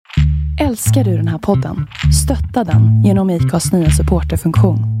Älskar du den här podden? Stötta den genom IKAs nya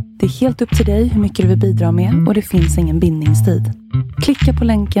supporterfunktion. Det är helt upp till dig hur mycket du vill bidra med och det finns ingen bindningstid. Klicka på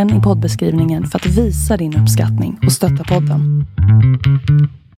länken i poddbeskrivningen för att visa din uppskattning och stötta podden.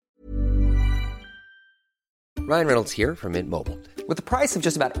 Ryan Reynolds here from Mint Mobile. With the price of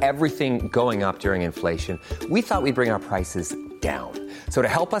just about everything going up during inflation, we thought we'd bring our prices down. So to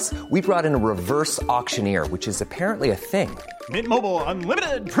help us, we brought in a reverse auctioneer, which is apparently a thing. Mint Mobile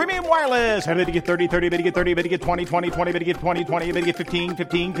Unlimited Premium Wireless. How to get 30, 30, bit to get 30, bit to get 20, 20, 20, bit to get 20, 20, bit to get 15,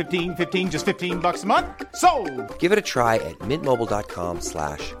 15, 15, 15, just $15 a month? Sold! Give it a try at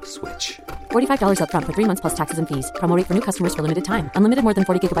mintmobile.com/switch. $45 up front for 3 months plus taxes and fees. Promo rate for new customers for limited time. Unlimited more than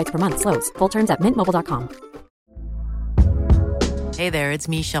 40 gigabytes per month. Slows full terms at mintmobile.com. Hey there, it's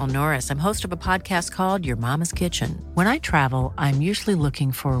Michelle Norris. I'm host of a podcast called Your Mama's Kitchen. When I travel, I'm usually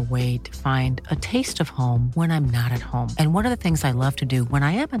looking for a way to find a taste of home when I'm not at home. And one of the things I love to do when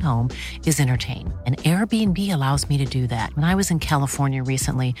I am at home is entertain. And Airbnb allows me to do that. When I was in California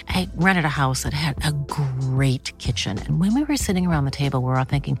recently, I rented a house that had a great kitchen. And when we were sitting around the table, we were all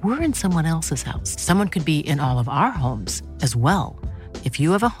thinking, we're in someone else's house. Someone could be in all of our homes as well. If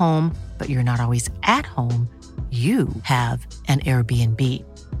you have a home, but you're not always at home, you have an Airbnb.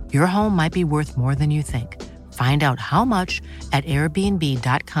 Your home might be worth more than you think. Find out how much at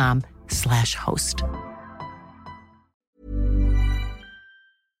airbnb.com/host.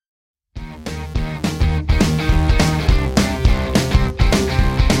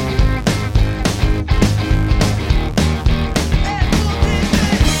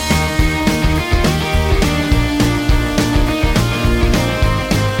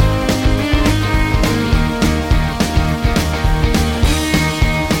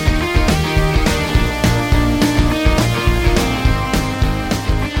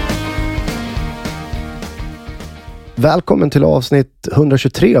 Välkommen till avsnitt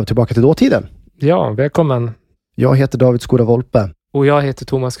 123 av Tillbaka till dåtiden. Ja, välkommen. Jag heter David Skoda Volpe. Och jag heter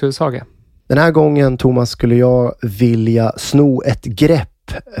Thomas Kushage. Den här gången, Thomas, skulle jag vilja sno ett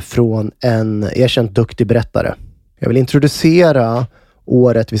grepp från en erkänt duktig berättare. Jag vill introducera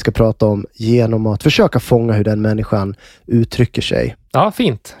året vi ska prata om genom att försöka fånga hur den människan uttrycker sig. Ja,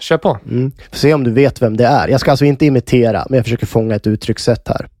 fint. Kör på. Får se om du vet vem det är. Jag ska alltså inte imitera, men jag försöker fånga ett uttryckssätt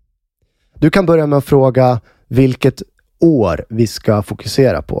här. Du kan börja med att fråga vilket år vi ska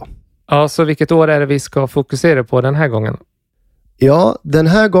fokusera på. Ja, så vilket år är det vi ska fokusera på den här gången? Ja, den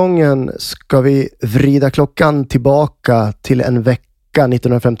här gången ska vi vrida klockan tillbaka till en vecka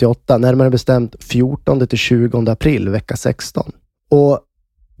 1958, närmare bestämt 14 till 20 april, vecka 16. Och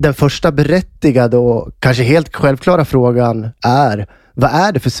den första berättigade och kanske helt självklara frågan är, vad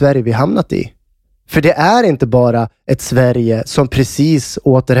är det för Sverige vi hamnat i? För det är inte bara ett Sverige som precis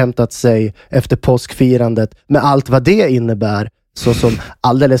återhämtat sig efter påskfirandet med allt vad det innebär, såsom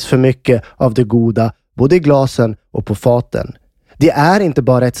alldeles för mycket av det goda, både i glasen och på faten. Det är inte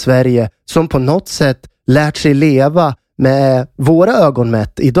bara ett Sverige som på något sätt lärt sig leva med våra ögon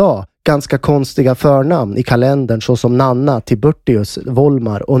mätt idag ganska konstiga förnamn i kalendern, såsom Nanna, Tiburtius,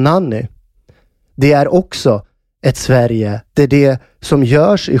 Volmar och Nanny. Det är också ett Sverige där det som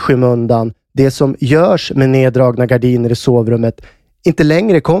görs i skymundan, det som görs med neddragna gardiner i sovrummet, inte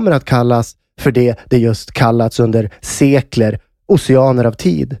längre kommer att kallas för det just kallats under sekler, oceaner av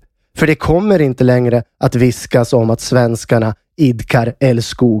tid. För det kommer inte längre att viskas om att svenskarna idkar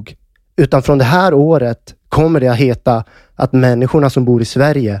älskog. Utan från det här året kommer det att heta att människorna som bor i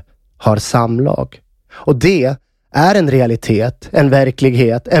Sverige har samlag. Och det är en realitet, en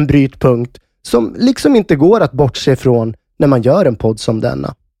verklighet, en brytpunkt som liksom inte går att bortse från när man gör en podd som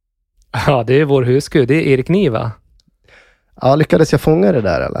denna. Ja, det är vår husgud. Det är Erik Niva. Ja, lyckades jag fånga det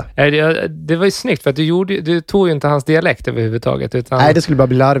där eller? Det var ju snyggt för att du tog ju inte hans dialekt överhuvudtaget. Utan... Nej, det skulle bara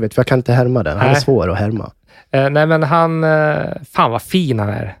bli larvigt för jag kan inte härma den. Han är svår att härma. Nej, men han... fan vad fin han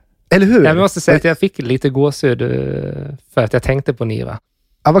är. Eller hur? Jag måste säga att jag fick lite gåshud för att jag tänkte på Niva.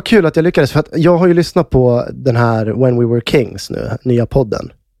 Ja, vad kul att jag lyckades. För att jag har ju lyssnat på den här When We Were Kings nu, nya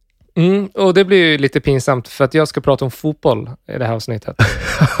podden. Och det blir ju lite pinsamt för att jag ska prata om fotboll i det här avsnittet.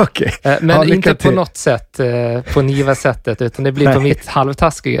 Okej. Men ja, inte på något sätt på Niva-sättet, utan det blir på mitt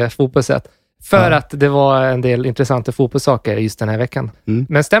halvtaskiga fotbollssätt. För att det var en del intressanta fotbollssaker just den här veckan.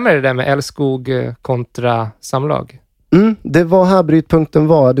 Men stämmer det där med älskog kontra samlag? Det var här brytpunkten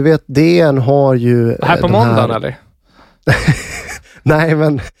var. Du vet, DN har ju... Här på måndagen eller? Nej,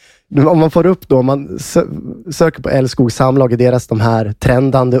 men om man får upp då, om man söker på älskog samlag i deras de här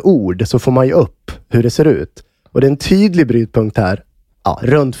trendande ord, så får man ju upp hur det ser ut. Och det är en tydlig brytpunkt här. Ja,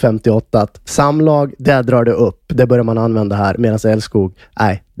 runt 58. Att samlag, där drar det upp. Det börjar man använda här. Medan älskog,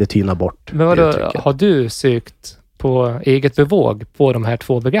 nej, det tynar bort. Men vadå, har du sökt på eget bevåg på de här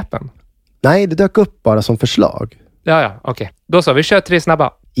två begreppen? Nej, det dök upp bara som förslag. Ja, okej. Då så, vi kör 3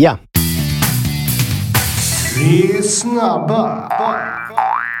 snabba. Ja. 3 snabba.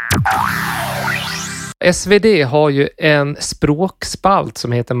 SvD har ju en språkspalt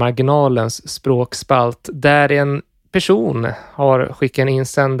som heter Marginalens språkspalt, där en person har skickat en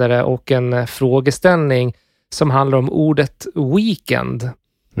insändare och en frågeställning som handlar om ordet weekend.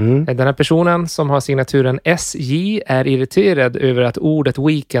 Den här personen som har signaturen SJ är irriterad över att ordet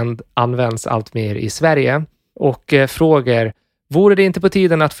weekend används allt mer i Sverige och frågar: vore det inte på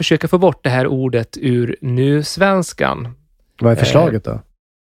tiden att försöka få bort det här ordet ur nusvenskan? Vad är förslaget då?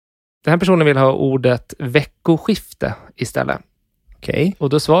 Den här personen vill ha ordet veckoskifte istället. Okej. Och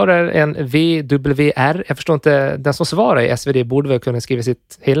då svarar en VWR. Jag förstår inte, den som svarar i SvD borde väl kunna skriva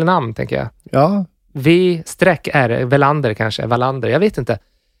sitt hela namn, tänker jag. Ja. V-R, Velander kanske, Valander, jag vet inte.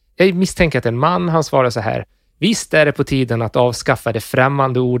 Jag misstänker att en man, han svarar så här: visst är det på tiden att avskaffa det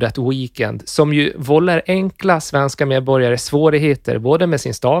främmande ordet weekend, som ju vållar enkla svenska medborgare svårigheter både med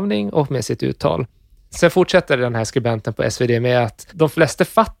sin stavning och med sitt uttal. Sen fortsätter den här skribenten på SvD med att de flesta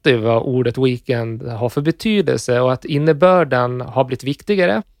fattar ju vad ordet weekend har för betydelse och att innebörden har blivit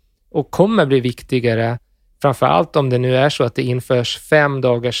viktigare och kommer bli viktigare, framförallt om det nu är så att det införs 5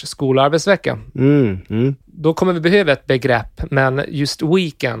 dagars skolarbetsvecka. Då kommer vi behöva ett begrepp, men just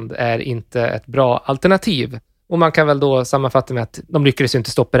weekend är inte ett bra alternativ. Och man kan väl då sammanfatta med att de lyckades ju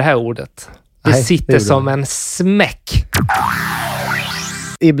inte stoppa det här ordet. Det sitter som en smäck.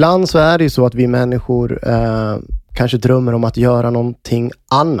 Ibland så är det ju så att vi människor kanske drömmer om att göra någonting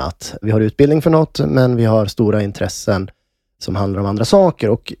annat. Vi har utbildning för något, men vi har stora intressen som handlar om andra saker.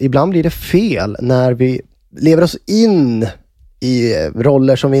 Och ibland blir det fel när vi lever oss in i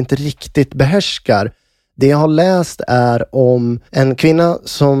roller som vi inte riktigt behärskar. Det jag har läst är om en kvinna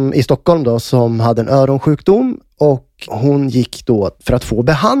i Stockholm då, som hade en öronsjukdom, och hon gick då för att få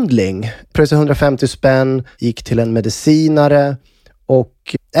behandling. Pröjsade 150 spänn, gick till en medicinare.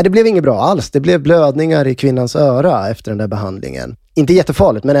 Och det blev inget bra alls. Det blev blödningar i kvinnans öra efter den där behandlingen. Inte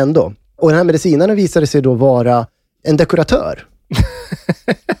jättefarligt, men ändå. Och den här medicinaren visade sig då vara en dekoratör.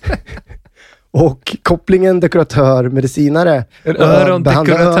 Och kopplingen dekoratör-medicinare. En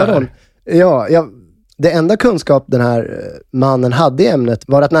örondekoratör. Ja, det enda kunskap den här mannen hade i ämnet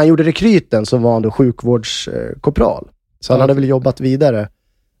var att när han gjorde rekryten så var han då sjukvårdskopral. Så han hade väl jobbat vidare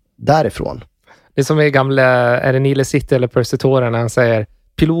därifrån. Det är som i gamla, är det Nile City eller Persetora när han säger: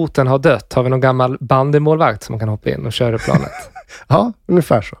 piloten har dött, har vi någon gammal bandymålvakt som man kan hoppa in och köra planet? Ja,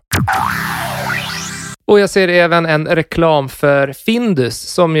 ungefär så. Och jag ser även en reklam för Findus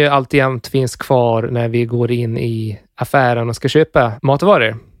som ju alltid finns kvar när vi går in i affären och ska köpa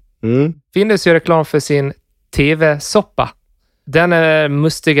matvaror. Findus gör reklam för sin TV-soppa. Den är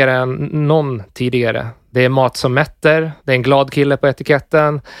mustigare än någon tidigare. Det är mat som mätter, det är en glad kille på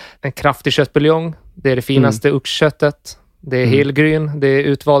etiketten, en kraftig köttbuljong, det är det finaste oxköttet, det är helgryn, det är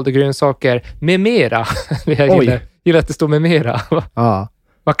utvalda grönsaker, med mera. Jag gillar att det står med mera. Ja.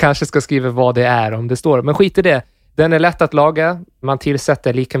 Man kanske ska skriva vad det är om det står, men skit i det. Den är lätt att laga, man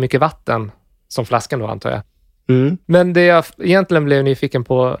tillsätter lika mycket vatten som flaskan då, antar jag. Men det jag egentligen blev nyfiken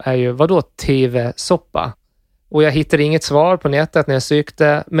på är ju, vadå TV-soppa? Och jag hittade inget svar på nätet när jag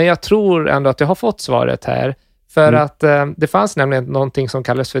sökte, men jag tror ändå att jag har fått svaret här. För att det fanns nämligen någonting som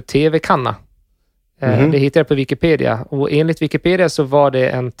kallas för TV-kanna. Det hittade jag på Wikipedia. Och enligt Wikipedia så var det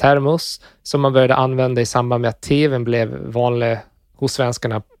en termos som man började använda i samband med att tvn blev vanlig hos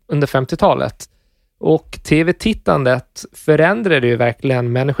svenskarna under 50-talet. Och tv-tittandet förändrade ju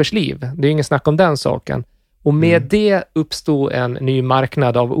verkligen människors liv. Det är ingen snack om den saken. Och med det uppstod en ny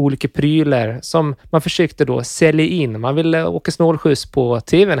marknad av olika prylar som man försökte då sälja in. Man ville åka snålskjuts på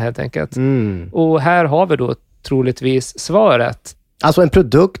tvn helt enkelt. Och här har vi då troligtvis svaret. Alltså en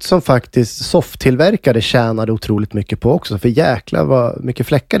produkt som faktiskt softtillverkare tjänade otroligt mycket på också. För jäklar vad mycket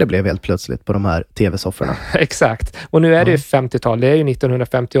fläckar det blev helt plötsligt på de här tv-sofforna. Exakt. Och nu är det ju 50-tal. Det är ju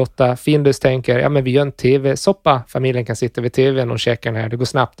 1958. Findus tänker, ja men vi gör en tv-soppa. Familjen kan sitta vid tvn och käka den här. Det går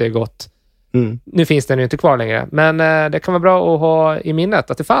snabbt, det är gott. Nu finns den ju inte kvar längre. Men det kan vara bra att ha i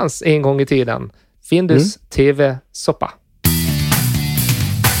minnet att det fanns en gång i tiden. Findus tv-soppa.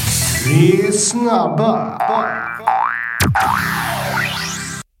 3 snabba.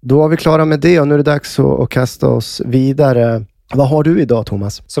 Då är vi klara med det och nu är det dags att kasta oss vidare. Vad har du idag,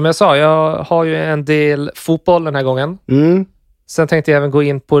 Thomas? Som jag sa, jag har ju en del fotboll den här gången. Sen tänkte jag även gå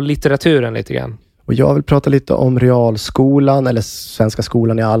in på litteraturen lite grann. Och jag vill prata lite om realskolan eller svenska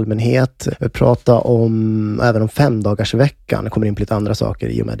skolan i allmänhet. Jag vill prata även om 5-dagarsveckan. Jag kommer in på lite andra saker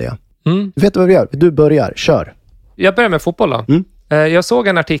i och med det. Du vet vad vi gör? Du börjar, kör. Jag börjar med fotboll då. Jag såg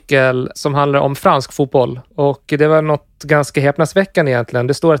en artikel som handlar om fransk fotboll och det var något ganska häpnadsväckande egentligen.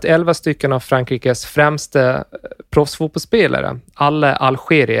 Det står att 11 stycken av Frankrikes främsta proffsfotbollsspelare, alla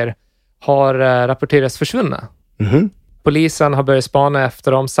algerier, har rapporterats försvunna. Mm-hmm. Polisen har börjat spana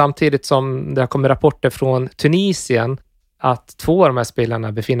efter dem samtidigt som det har kommit rapporter från Tunisien att 2 av de här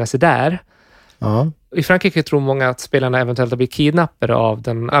spelarna befinner sig där. Ja. I Frankrike tror många att spelarna eventuellt har blivit kidnappade av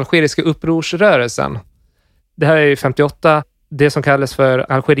den algeriska upprorsrörelsen. Det här är ju 58. Det som kallades för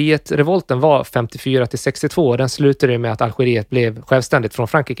Algeriet-revolten var 54-62. Den slutade med att Algeriet blev självständigt från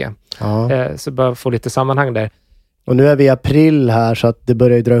Frankrike. Ja. Så bara få lite sammanhang där. Och nu är vi i april här så att det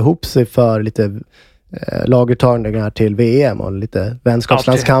börjar dra ihop sig för lite lagertagningar till VM och lite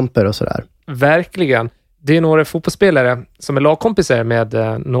vänskapslandskamper och sådär. Verkligen. Det är några fotbollsspelare som är lagkompisar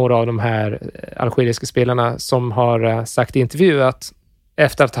med några av de här algeriska spelarna som har sagt i intervju att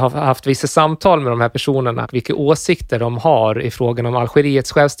efter att ha haft vissa samtal med de här personerna, vilka åsikter de har i frågan om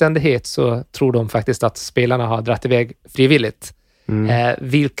Algeriets självständighet, så tror de faktiskt att spelarna har dratt iväg frivilligt.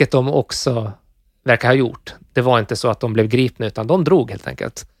 Vilket de också verkar ha gjort. Det var inte så att de blev gripna utan de drog helt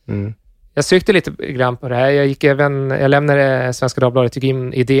enkelt. Jag sökte lite grann på det här. Jag lämnade Svenska Dagbladet, gick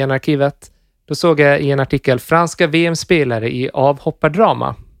in i DN-arkivet. Då såg jag i en artikel franska VM-spelare i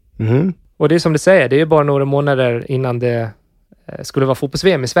avhoppardrama. Och det är som du säger, det är bara några månader innan det skulle vara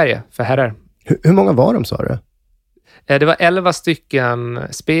fotbolls-VM i Sverige för herrar. Hur många var de, sa du? Det var 11 stycken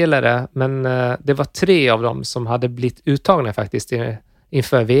spelare, men det var 3 av dem som hade blivit uttagna faktiskt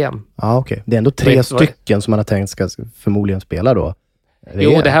inför VM. Ja, okej. Det är ändå 3 stycken som man har tänkt ska förmodligen spela då.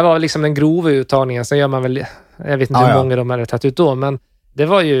 Jo, det här var liksom den grova uttagningen. Sen gör man väl, jag vet inte hur många de hade tagit ut då, men det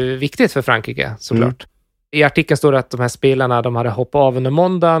var ju viktigt för Frankrike, såklart. I artikeln står det att de här spelarna, de hade hoppat av under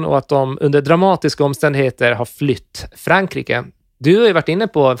måndagen och att de under dramatiska omständigheter har flytt Frankrike. Du har ju varit inne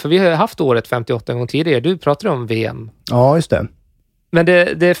på, för vi har ju haft året 58 en gång tidigare. Du pratade om VM. Ja, just det. Men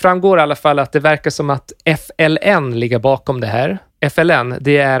det framgår i alla fall att det verkar som att FLN ligger bakom det här. FLN,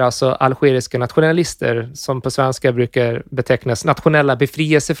 det är alltså algeriska nationalister som på svenska brukar betecknas nationella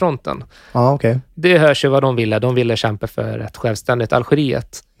befrielsefronten. Ja, okej. Det hörs ju vad de ville. De ville kämpa för ett självständigt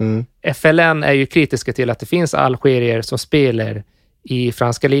Algeriet. FLN är ju kritiska till att det finns algerier som spelar i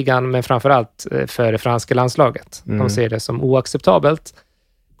franska ligan, men framförallt för det franska landslaget. De ser det som oacceptabelt.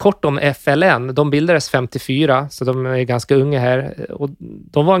 Kort om FLN, de bildades 54, så de är ganska unga här. Och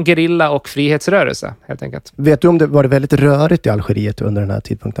de var en gerilla- och frihetsrörelse, helt enkelt. Vet du om det var väldigt rörigt i Algeriet under den här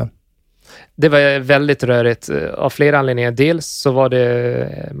tidpunkten? Det var väldigt rörigt av flera anledningar. Dels så var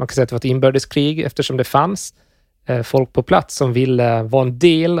det, man kan säga att det var ett inbördeskrig eftersom det fanns folk på plats som ville vara en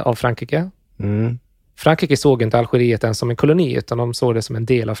del av Frankrike. Frankrike såg inte Algeriet ens som en koloni, utan de såg det som en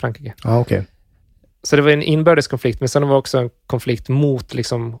del av Frankrike. Ja, okej. Så det var en inbördeskonflikt, men sen var det också en konflikt mot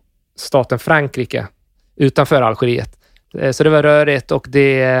liksom staten Frankrike utanför Algeriet. Så det var rörigt och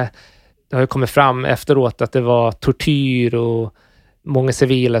det har ju kommit fram efteråt att det var tortyr och många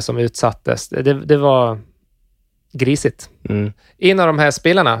civila som utsattes. Det var grisigt. En av de här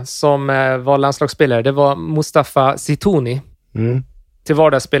spelarna som var landslagsspelare, det var Mustafa Zitouni. Till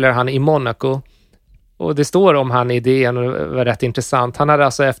vardags spelade han i Monaco. Och det står om han i DN och det var rätt intressant. Han hade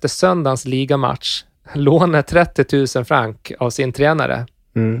alltså efter söndagens ligamatch lånat 30 000 franc av sin tränare.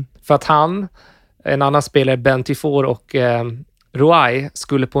 För att han, en annan spelare, Ben Tifor och Rouai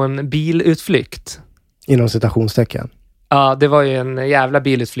skulle på en bilutflykt. Inom citationstecken. Ja, det var ju en jävla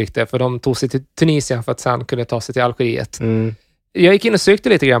bilutflykt där, för de tog sig till Tunisien för att sen kunna ta sig till Algeriet. Jag gick in och sökte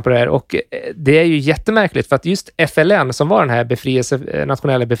lite grann på det här och det är ju jättemärkligt för att just FLN som var den här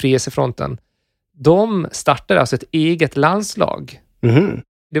nationella befrielsefronten, de startade alltså ett eget landslag.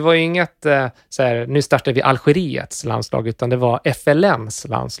 Det var ju inget så här, nu startar vi Algeriets landslag, utan det var FLNs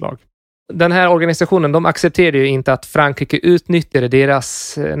landslag. Den här organisationen, de accepterade ju inte att Frankrike utnyttjade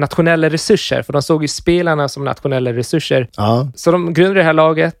deras nationella resurser, för de såg ju spelarna som nationella resurser. Så de grundade det här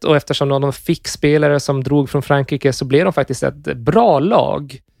laget och eftersom de fick spelare som drog från Frankrike så blev de faktiskt ett bra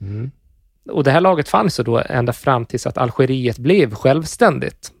lag. Och det här laget fanns ju då ända fram tills att Algeriet blev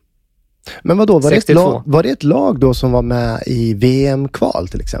självständigt. Men vadå, var det ett lag då som var med i VM-kval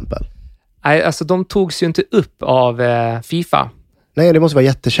till exempel? Nej, alltså de togs ju inte upp av FIFA. Nej, det måste vara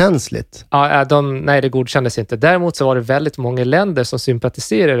jättekänsligt. Ja, nej, det godkändes inte. Däremot så var det väldigt många länder som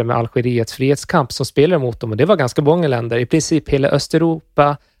sympatiserade med Algeriets frihetskamp som spelade mot dem. Och det var ganska många länder. I princip hela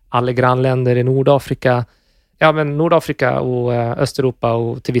Östeuropa, alla grannländer i Nordafrika. Ja, men Nordafrika och Östeuropa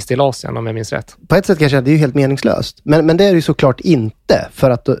och till viss del Asien, om jag minns rätt. På ett sätt kanske det är ju helt meningslöst. Men det är ju såklart inte. För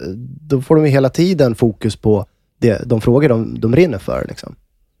att då får de ju hela tiden fokus på de frågor de rinner för. Liksom.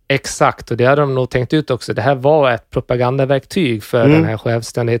 Exakt, och det hade de nog tänkt ut också. Det här var ett propagandaverktyg för den här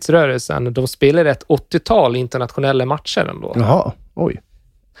självständighetsrörelsen. De spelade ett 80-tal internationella matcher ändå. Jaha, Oj.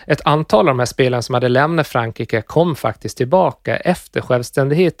 Ett antal av de här spelarna som hade lämnat Frankrike kom faktiskt tillbaka efter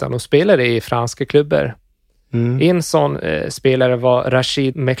självständigheten och spelade i franska klubbar. En sån spelare var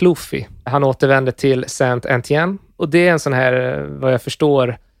Rachid Mekloufi. Han återvände till Saint-Étienne och det är en sån här, vad jag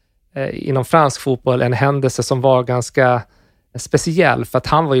förstår, inom fransk fotboll en händelse som var ganska speciell för att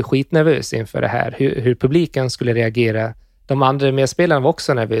han var ju skitnervös inför det här. Hur publiken skulle reagera. De andra medspelarna var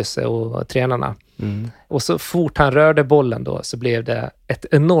också nervösa och tränarna. Och så fort han rörde bollen då så blev det ett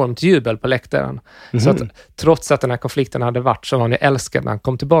enormt jubel på läktaren. Så att trots att den här konflikten hade varit så var han ju älskad när han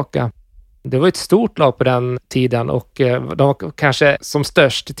kom tillbaka. Det var ett stort lag på den tiden och de var kanske som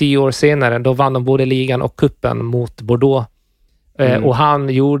störst 10 år senare. Då vann de både ligan och kuppen mot Bordeaux. Och han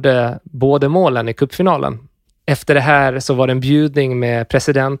gjorde både målen i cupfinalen. Efter det här så var det en bjudning med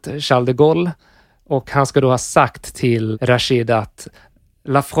president Charles de Gaulle. Och han ska då ha sagt till Rachid att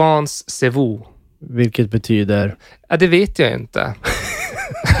La France, c'est vous. Vilket betyder? Ja, det vet jag inte.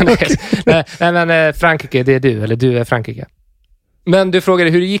 nej, men Frankrike, det är du. Eller du är Frankrike. Men du frågade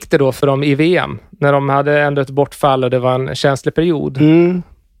hur gick det då för dem i VM? När de hade ändå ett bortfall och det var en känslig period.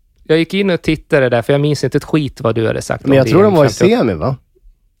 Jag gick in och tittade där för jag minns inte ett skit vad du hade sagt. Men jag tror de var i semi, va?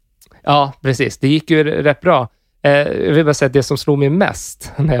 Ja, precis. Det gick ju rätt bra. Jag vill bara säga att det som slog mig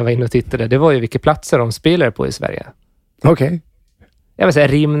mest när jag var inne och tittade, det var ju vilka platser de spelade på i Sverige. Okej. Jag vill säga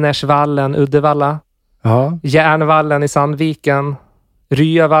Rimnersvallen, Uddevalla. Ja. Järnvallen i Sandviken.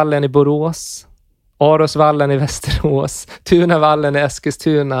 Ryavallen i Borås. Arosvallen i Västerås. Tunavallen i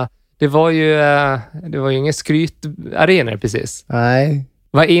Eskilstuna. Det var ju ingen skrytarenor precis. Nej.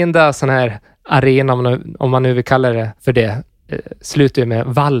 Varenda sån här arena, om man nu vill kalla det för det, slutar ju med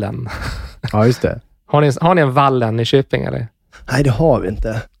vallen. Ja, just det. Har ni en vallen i Köping eller? Nej, det har vi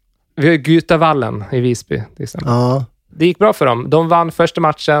inte. Vi har Gutavallen i Visby till exempel. Ja. Det gick bra för dem. De vann första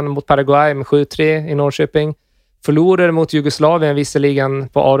matchen mot Paraguay med 7-3 i Norrköping. Förlorade mot Jugoslavien visserligen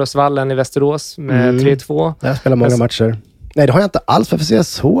på Arosvallen i Västerås med 3-2. Jag spelar många matcher. Nej, det har jag inte alls. Varför ser jag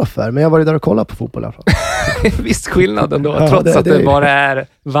så för? Men jag har varit där och kollat på fotboll i alla fall. Visst skillnad ändå, trots att det bara är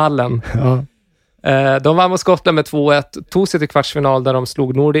vallen. Ja. De vann mot Skottland med 2-1. Tog sig till kvartsfinal där de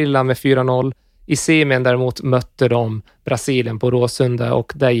slog Nordirland med 4-0. I semin däremot mötte de Brasilien på Råsunda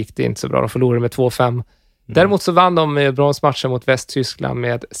och där gick det inte så bra. De förlorade med 2-5. Däremot så vann de bronsmatchen mot Västtyskland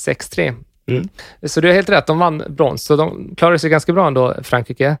med 6-3. Så det är helt rätt, de vann brons. Så de klarade sig ganska bra ändå,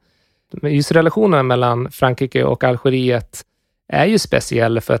 Frankrike. Men just relationen mellan Frankrike och Algeriet är ju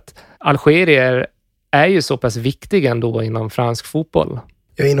speciell för att algerier är ju så pass viktiga ändå inom fransk fotboll.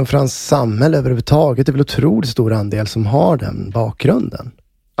 Ja, inom fransk samhälle överhuvudtaget. Det är väl otroligt stor andel som har den bakgrunden.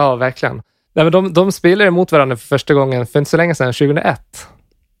 Ja, verkligen. Nej, men de spelade mot varandra för första gången för inte så länge sedan, 2001.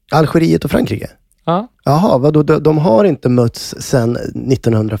 Algeriet och Frankrike? Ja. Jaha, vadå? De har inte mötts sedan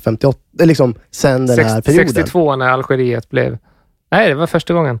 1958, liksom sedan den här perioden? 62 när Algeriet blev... Nej, det var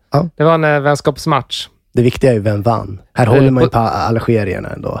första gången. Ja. Det var en vänskapsmatch. Det viktiga är ju vem vann. Här håller man ju på algerierna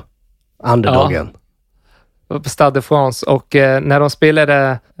ändå. Underdogen. Ja. På Stade de France. Och när de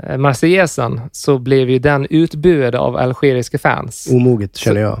spelade Marseillesen så blev ju den utbuad av algeriska fans. Omoget,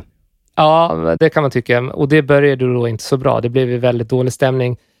 känner jag. Ja, det kan man tycka. Och det började då inte så bra. Det blev ju väldigt dålig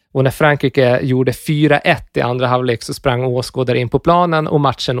stämning. Och när Frankrike gjorde 4-1 i andra halvlek så sprang åskådare in på planen och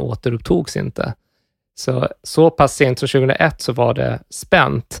matchen återupptogs inte. Så pass sent som 2001 så var det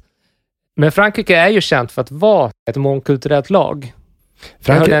spänt. Men Frankrike är ju känt för att vara ett mångkulturellt lag.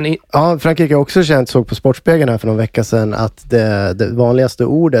 Frankrike är också känt, såg på Sportspegeln här för någon vecka sedan, att det vanligaste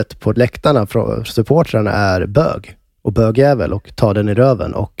ordet på läktarna från supportrarna är bög och bögjävel och ta den i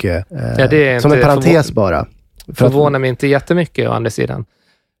röven och det är som en parentes bara. Förvånar mig inte jättemycket å andra sidan.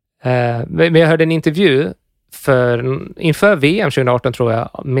 Men jag hörde en intervju inför VM 2018 tror jag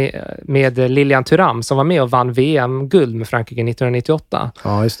med Lilian Thuram som var med och vann VM-guld med Frankrike 1998.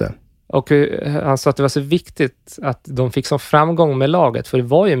 Ja, just det. Och han sa att det var så viktigt att de fick som framgång med laget, för det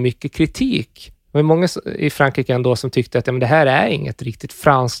var ju mycket kritik. Det var många i Frankrike ändå som tyckte att det här är inget riktigt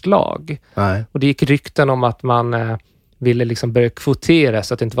franskt lag. Nej. Och det gick rykten om att man ville liksom börja kvotera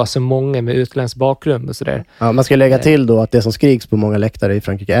så att det inte var så många med utländsk bakgrund och sådär. Ja, man ska lägga till då att det som skriks på många läktare i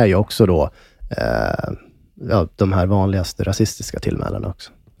Frankrike är ju också då de här vanligaste rasistiska tillmälena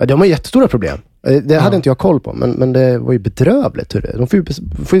också. Ja, de har jättestora problem. Det hade inte jag koll på, men det var ju bedrövligt. De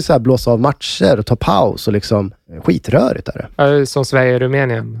får ju så här blåsa av matcher och ta paus och liksom skitrörigt är det. Ja, som Sverige och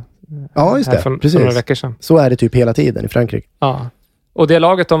Rumänien. Ja, just det. Precis. För några veckor sedan. Så är det typ hela tiden i Frankrike. Ja. Och det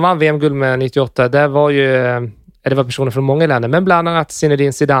laget de vann VM-guld med 98, det var personer från många länder, men bland annat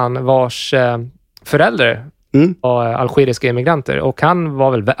Zinedine Zidane, vars föräldrar var algeriska emigranter. Och han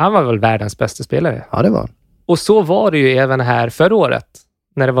var väl världens bästa spelare. Ja, det var. Och så var det ju även här förra året,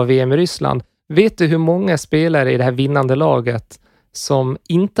 när det var VM i Ryssland. Vet du hur många spelare i det här vinnande laget som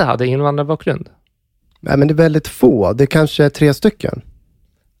inte hade invandrarbakgrund. Nej, men det är väldigt få. Det kanske är 3 stycken.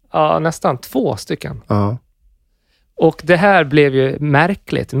 Ja, nästan 2 stycken. Ja. Och det här blev ju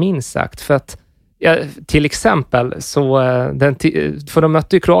märkligt, minst sagt. För att, till exempel, så för de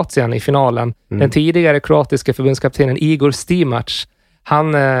mötte ju Kroatien i finalen. Den tidigare kroatiska förbundskaptenen Igor Stimac,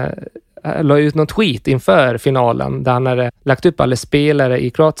 han la ut någon tweet inför finalen där han hade lagt upp alla spelare i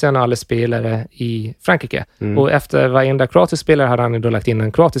Kroatien och alla spelare i Frankrike. Och efter varenda kroatisk spelare hade han då lagt in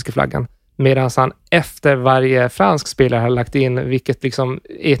den kroatiska flaggan. Medan han efter varje fransk spelare hade lagt in vilket liksom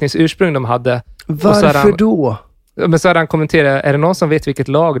etniskt ursprung de hade. Varför då? Men så hade han kommenterat, är det någon som vet vilket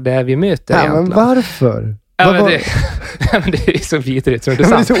lag det är vi möter egentligen? Men varför? Ja, men det är så vidrigt, så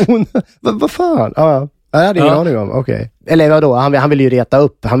intressant. Vad fan? Ja. Jag hade ingen aning om, okej. Eller vadå, han vill ju reta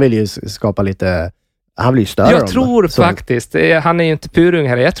upp, han vill ju skapa lite, han vill ju störa dem. Jag tror faktiskt, han är ju inte purung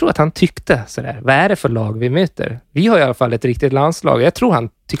här, jag tror att han tyckte sådär, vad är det för lag vi möter? Vi har i alla fall ett riktigt landslag, jag tror han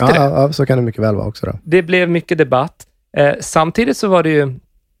tyckte det. Ja, så kan det mycket väl vara också då. Det blev mycket debatt. Samtidigt så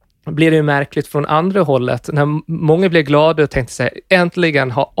blev det ju märkligt från andra hållet, när många blev glada och tänkte sig,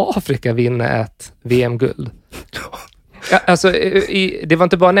 äntligen har Afrika vunnit ett VM-guld. Ja, alltså, det var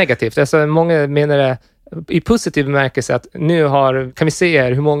inte bara negativt. Alltså, många menar det i positiv bemärkelse att nu kan vi se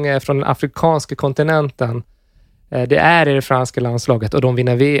hur många från den afrikanska kontinenten det är i det franska landslaget och de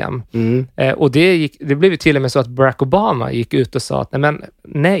vinner VM. Och det blev ju till och med så att Barack Obama gick ut och sa att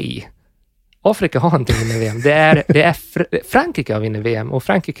nej, Afrika har inte vunnit VM. Det är Frankrike har vunnit VM, och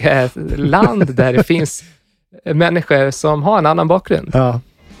Frankrike är ett land där det finns människor som har en annan bakgrund. Ja.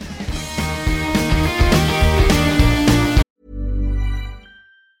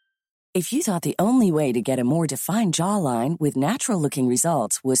 If you thought the only way to get a more defined jawline with natural-looking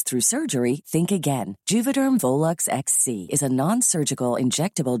results was through surgery, think again. Juvederm Volux XC is a non-surgical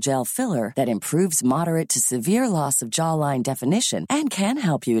injectable gel filler that improves moderate to severe loss of jawline definition and can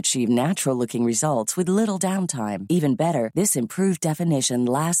help you achieve natural-looking results with little downtime. Even better, this improved definition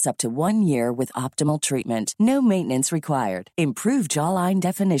lasts up to 1 year with optimal treatment. No maintenance required. Improve jawline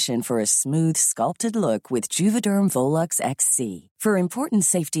definition for a smooth, sculpted look with Juvederm Volux XC. For important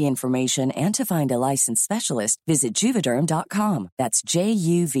safety information and to find a licensed specialist, visit Juvederm.com. That's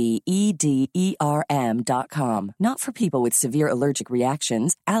JUVEDERM.com. Not for people with severe allergic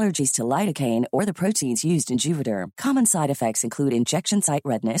reactions, allergies to lidocaine, or the proteins used in Juvederm. Common side effects include injection site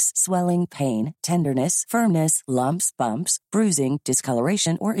redness, swelling, pain, tenderness, firmness, lumps, bumps, bruising,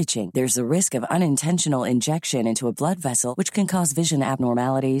 discoloration, or itching. There's a risk of unintentional injection into a blood vessel, which can cause vision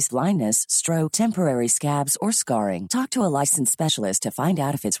abnormalities, blindness, stroke, temporary scabs, or scarring. Talk to a licensed specialist to find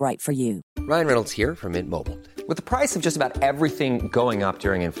out if it's right for you. Ryan Reynolds here from Mint Mobile. With the price of just about everything going up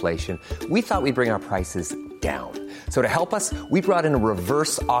during inflation, we thought we'd bring our prices down. So to help us, we brought in a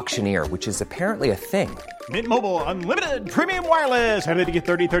reverse auctioneer, which is apparently a thing. Mint Mobile Unlimited Premium Wireless. How to get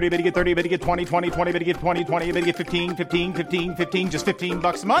 30, 30, bit to get 30, bit to get 20, 20, 20, bit to get 20, 20, bit to get 15, 15, 15, 15, just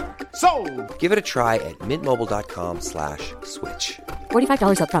 $15 a month? Sold! Give it a try at mintmobile.com/switch.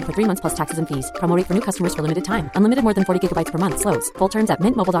 $45 up front for 3 months plus taxes and fees. Promo rate for new customers for limited time. Unlimited more than 40 gigabytes per month. Slows full terms at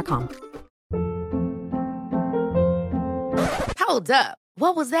mintmobile.com. Hold up.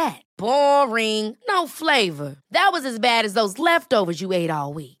 What was that? Boring. No flavor. That was as bad as those leftovers you ate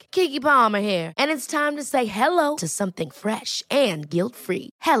all week. Keke Palmer here. And it's time to say hello to something fresh and guilt-free.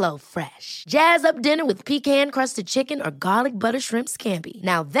 Hello Fresh. Jazz up dinner with pecan-crusted chicken or garlic butter shrimp scampi.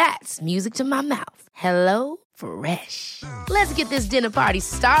 Now that's music to my mouth. Hello Fresh. Let's get this dinner party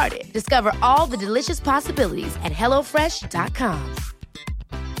started. Discover all the delicious possibilities at hellofresh.com.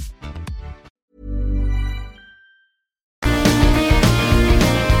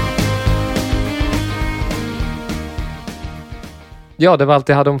 Ja, det var allt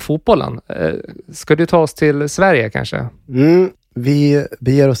jag hade om fotbollen. Ska du ta oss till Sverige kanske? Vi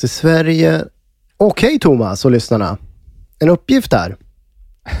beger oss till Sverige. Okej, Thomas och lyssnarna. En uppgift där.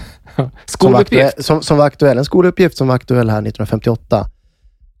 Skoluppgift. Som var aktuell. En skoluppgift som var aktuell här 1958.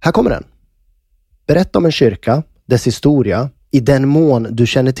 Här kommer den. Berätta om en kyrka, dess historia, i den mån du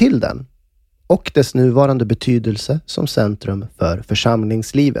känner till den. Och dess nuvarande betydelse som centrum för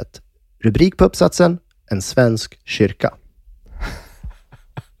församlingslivet. Rubrik på uppsatsen: En svensk kyrka.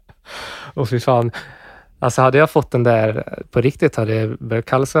 Och fy fan. Alltså hade jag fått den där på riktigt hade jag börjat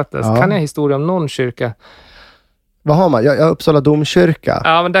kallsvettas. Ja. Kan jag historia om någon kyrka? Vad har man? Jag Uppsala domkyrka.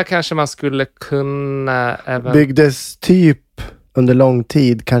 Ja, men där kanske man skulle kunna även... Byggdes typ under lång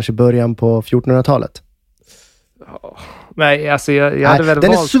tid, kanske början på 1400-talet. Nej, alltså jag hade väl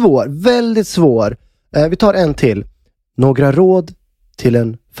den valt... är svår, väldigt svår. Vi tar en till. Några råd till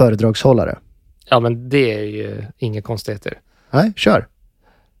en föredragshållare. Ja, men det är ju inga konstigheter. Nej, kör.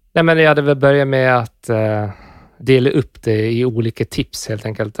 Nej, men jag hade väl börjat med att dela upp det i olika tips helt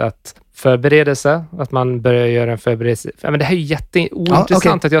enkelt. Att förberedelse, att man börjar göra en förberedelse. Men det här är ju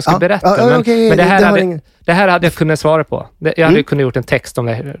jätteointressant att jag ska berätta. Men det här hade jag kunnat svara på. Jag hade kunnat gjort en text om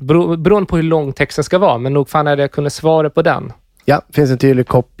det här. Beroende på hur lång texten ska vara. Men nog fan hade jag kunnat svara på den. Ja, det finns en tydlig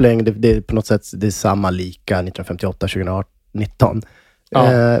koppling. Det är på något sätt det är samma lika 1958, 2019.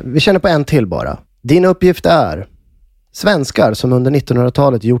 Vi känner på en till bara. Din uppgift är svenskar som under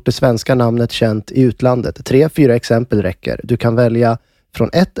 1900-talet gjort det svenska namnet känt i utlandet. 3-4 exempel räcker. Du kan välja från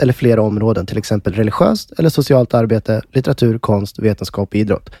ett eller flera områden, till exempel religiöst eller socialt arbete, litteratur, konst, vetenskap och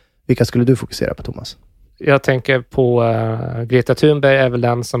idrott. Vilka skulle du fokusera på, Thomas? Jag tänker på Greta Thunberg är väl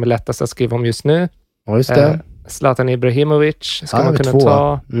den som är lättast att skriva om just nu. Ja, just det. Zlatan Ibrahimovic ska man kunna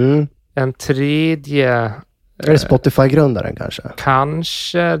ta. En tredje... Är det Spotify-grundaren kanske?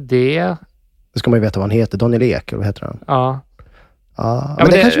 Kanske det. Då ska man ju veta vad han heter. Daniel Ek, eller vad heter han? Ja. Men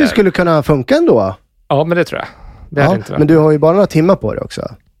det kanske vi skulle kunna funka ändå. Ja, men det tror jag. Det hade inte varit. Men du har ju bara några timmar på det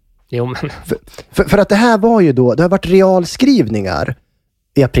också. Jo, men... För att det här var ju då... Det har varit realskrivningar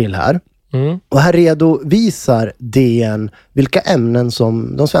i april här. Och här redovisar DN vilka ämnen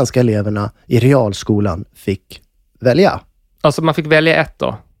som de svenska eleverna i realskolan fick välja. Alltså man fick välja ett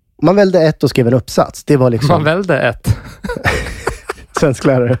då? Man välde ett och skrev en uppsats. Det var liksom... Man välde ett.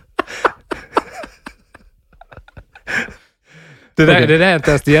 Svensklärare. Det där är inte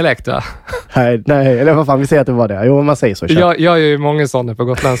ens dialekt, va? Nej, eller vad fan, vi säger att det var det. Jo, man säger så. Jag gör ju många sådana på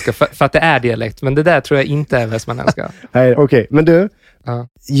gotländska för att det är dialekt, men det där tror jag inte är västmanländska. Nej, okej. Men du,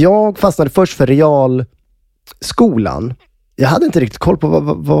 jag fastnade först för realskolan. Jag hade inte riktigt koll på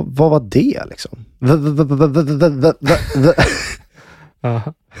vad var det liksom.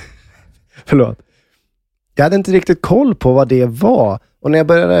 Förlåt. Jag hade inte riktigt koll på vad det var. Och när jag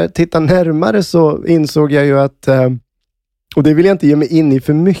började titta närmare så insåg jag ju att... Och det vill jag inte ge mig in i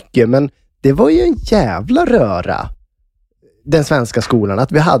för mycket, men det var ju en jävla röra, den svenska skolan.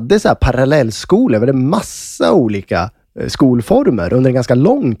 Att vi hade så här parallellskolor, det var massa olika skolformer under en ganska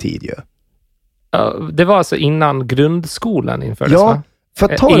lång tid ju. Ja, det var alltså innan grundskolan infördes, ja, va? För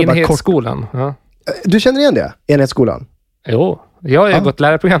att ta enhetsskolan. Ja. Du känner igen det? Enhetsskolan? Jo, jag har ju gått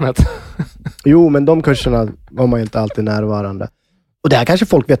lärarprogrammet. Jo, men de kurserna var man ju inte alltid närvarande. Och det här kanske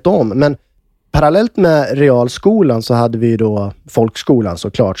folk vet om, men parallellt med realskolan så hade vi då folkskolan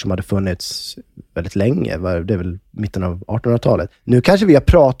såklart som hade funnits väldigt länge. Det är väl mitten av 1800-talet. Nu kanske vi har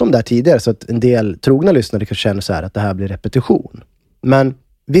pratat om det här tidigare så att en del trogna lyssnare kan känna så här att det här blir repetition. Men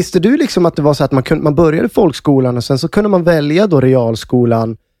visste du liksom att det var så att man började folkskolan och sen så kunde man välja då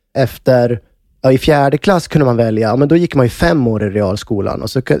realskolan efter, i 4:e klass kunde man välja, men då gick man ju 5 år i realskolan och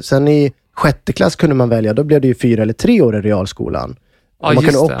så, sen i 6:e klass kunde man välja, då blev det ju 4 eller 3 år i realskolan. Ja, man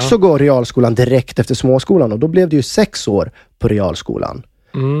kunde också gå realskolan direkt efter småskolan och då blev det ju 6 år på realskolan.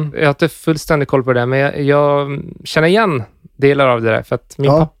 Jag har inte fullständig koll på det, men jag känner igen delar av det där för att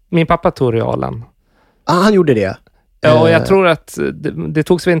min pappa tog realen. Han gjorde det? Ja, och jag tror att det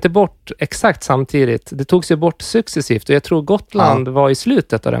togs väl inte bort exakt samtidigt. Det togs ju bort successivt och jag tror Gotland var i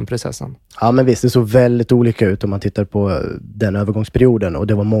slutet av den processen. Ja, men visst, det såg väldigt olika ut om man tittar på den övergångsperioden och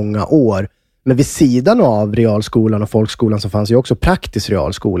det var många år. Men vid sidan av realskolan och folkskolan så fanns ju också praktisk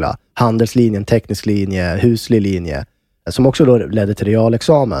realskola. Handelslinjen, teknisk linje, huslig linje. Som också då ledde till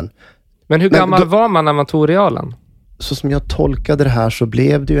realexamen. Men hur gammal var man när man tog realen? Så som jag tolkade det här så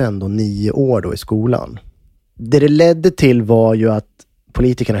blev det ju ändå 9 år då i skolan. Det ledde till var ju att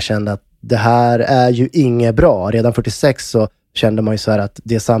politikerna kände att det här är ju inget bra. Redan 46 så kände man ju så här att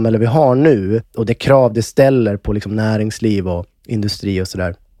det samhälle vi har nu och det krav det ställer på liksom näringsliv och industri och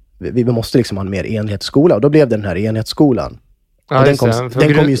sådär. Vi måste liksom ha en mer enhetsskola och då blev det den här enhetsskolan. Ja,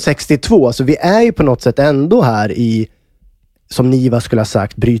 den kom ju 62 så vi är ju på något sätt ändå här i, som Niva skulle ha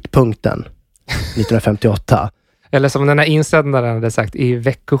sagt, brytpunkten 1958. Eller som den här insändaren hade sagt, i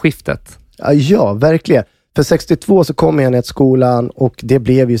veckoskiftet. Ja, verkligen. För 62 så kom enhetsskolan och det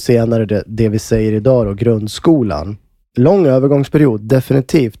blev ju senare det vi säger idag då, grundskolan. Lång övergångsperiod,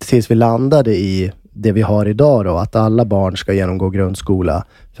 definitivt, tills vi landade i det vi har idag då, att alla barn ska genomgå grundskola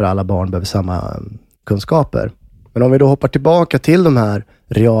för alla barn behöver samma kunskaper. Men om vi då hoppar tillbaka till de här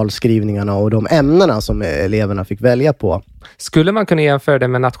realskrivningarna och de ämnena som eleverna fick välja på. Skulle man kunna jämföra det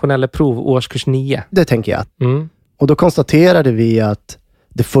med nationella prov årskurs 9? Det tänker jag. Och då konstaterade vi att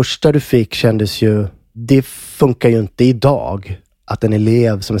det första du fick kändes ju, det funkar ju inte idag att en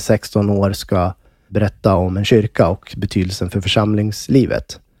elev som är 16 år ska berätta om en kyrka och betydelsen för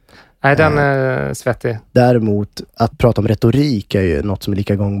församlingslivet. Nej, den är svettig. Däremot, att prata om retorik är ju något som är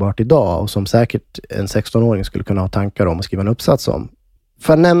lika gångbart idag och som säkert en 16-åring skulle kunna ha tankar om och skriva en uppsats om.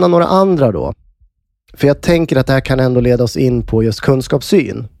 För att nämna några andra då. För jag tänker att det här kan ändå leda oss in på just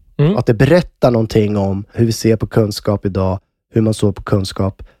kunskapssyn. Att det berättar någonting om hur vi ser på kunskap idag, hur man såg på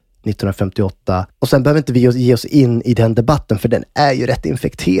kunskap 1958. Och sen behöver inte vi ge oss in i den debatten, för den är ju rätt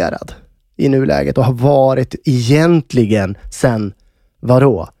infekterad i nuläget och har varit egentligen sen,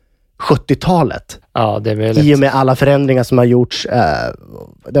 vadå? 70-talet. Ja, det är möjligt. I och med alla förändringar som har gjorts.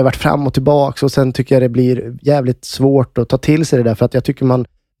 Det har varit fram och tillbaka, och sen tycker jag det blir jävligt svårt att ta till sig det där, för att jag tycker man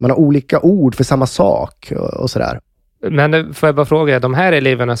har olika ord för samma sak och sådär. Men får jag bara fråga, de här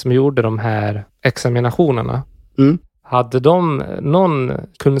eleverna som gjorde de här examinationerna, hade de någon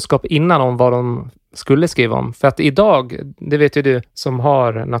kunskap innan om vad de skulle skriva om? För att idag, det vet ju du som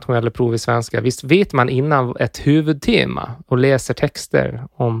har nationella prov i svenska, visst vet man innan ett huvudtema och läser texter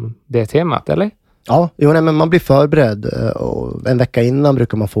om det temat, eller? Ja, men man blir förberedd, och en vecka innan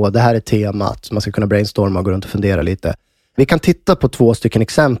brukar man få, det här är temat, så man ska kunna brainstorma och gå runt och fundera lite. Vi kan titta på 2 stycken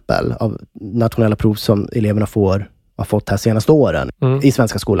exempel av nationella prov som eleverna har fått här senaste åren i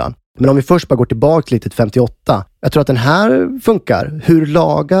svenska skolan. Men om vi först bara går tillbaka lite till 58. Jag tror att den här funkar. Hur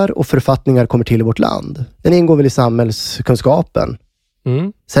lagar och författningar kommer till i vårt land. Den ingår väl i samhällskunskapen.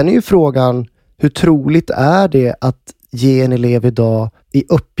 Sen är ju frågan, hur troligt är det att ge en elev idag i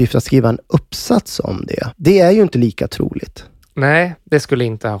uppgift att skriva en uppsats om det? Det är ju inte lika troligt. Nej, det skulle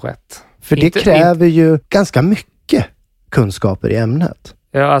inte ha skett. För det kräver ju ganska mycket kunskaper i ämnet.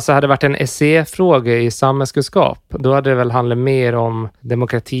 Ja, alltså hade det varit en essayfråga i samhällskunskap, då hade det väl handlat mer om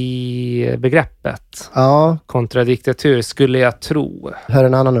demokratibegreppet. Ja. Kontra diktatur, skulle jag tro. Här är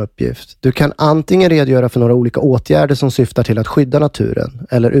en annan uppgift. Du kan antingen redogöra för några olika åtgärder som syftar till att skydda naturen,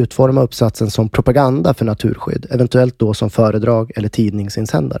 eller utforma uppsatsen som propaganda för naturskydd, eventuellt då som föredrag eller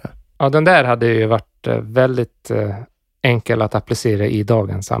tidningsinsändare. Ja, den där hade ju varit väldigt enkel att applicera i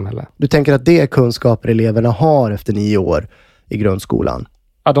dagens samhälle. Du tänker att det är kunskaper eleverna har efter 9 år i grundskolan?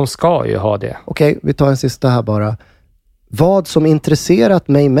 Ja, de ska ju ha det. Okej, vi tar en sista här bara. Vad som intresserat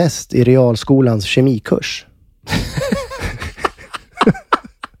mig mest i realskolans kemikurs?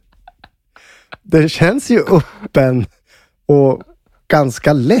 Det känns ju öppen och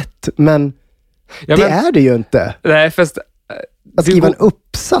ganska lätt, men det är det ju inte. Nej, fast att skriva en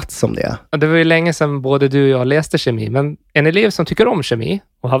uppsats om det. Det var ju länge sedan både du och jag läste kemi, men en elev som tycker om kemi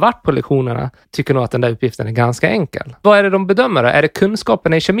och har varit på lektionerna tycker nog att den där uppgiften är ganska enkel. Vad är det de bedömer då? Är det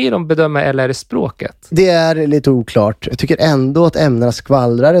kunskapen i kemi de bedömer, eller är det språket? Det är lite oklart. Jag tycker ändå att ämnena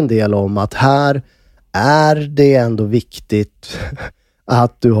skvallrar en del om att här är det ändå viktigt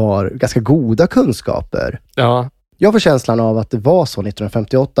att du har ganska goda kunskaper. Ja. Jag får känslan av att det var så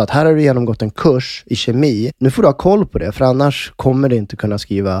 1958, att här har du genomgått en kurs i kemi. Nu får du ha koll på det, för annars kommer du inte kunna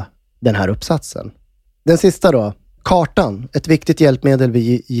skriva den här uppsatsen. Den sista då. Kartan, ett viktigt hjälpmedel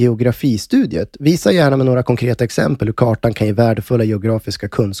vid geografistudiet. Visa gärna med några konkreta exempel hur kartan kan ge värdefulla geografiska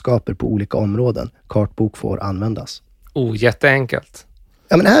kunskaper på olika områden. Kartbok får användas. Jätteenkelt.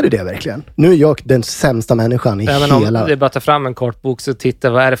 Ja, men är det verkligen? Nu är jag den sämsta människan i hela... Om det är bara att ta fram en kartbok så titta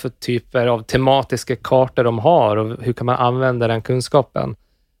vad är det för typer av tematiska kartor de har och hur kan man använda den kunskapen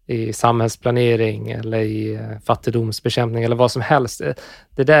i samhällsplanering eller i fattigdomsbekämpning eller vad som helst.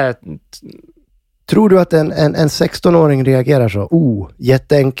 Det där... Tror du att en 16-åring reagerar så?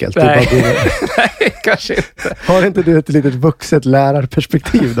 Jätteenkelt. Nej. Nej, kanske inte. Har inte du ett litet vuxet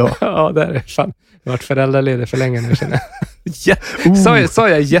lärarperspektiv då? Ja, det är fan. Jag har varit föräldraledig för länge nu, känner jag. Sa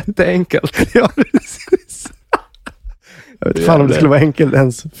jag jätteenkelt? Ja, precis. Jag vet fan om det skulle vara enkelt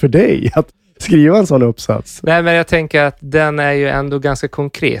ens för dig att skriva en sån uppsats. Nej, men jag tänker att den är ju ändå ganska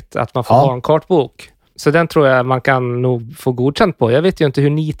konkret. Att man får ha en kartbok. Så den tror jag man kan nog få godkänt på. Jag vet ju inte hur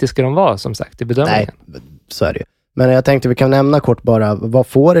nitiska de var, som sagt, i bedömningen. Nej, så är det ju. Men jag tänkte vi kan nämna kort bara, vad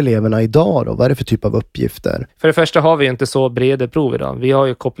får eleverna idag då? Vad är det för typ av uppgifter? För det första har vi ju inte så breda prov idag. Vi har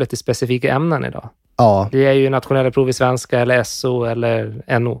ju kopplat till specifika ämnen idag. Ja. Det är ju nationella prov i svenska eller SO eller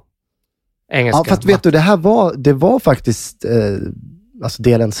NO. Engelska. Ja, fast vet du, det var faktiskt alltså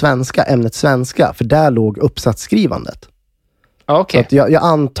delen svenska, ämnet svenska. För där låg uppsatsskrivandet. Okay. Så att jag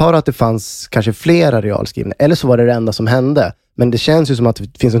antar att det fanns kanske flera realskrivningar. Eller så var det enda som hände. Men det känns ju som att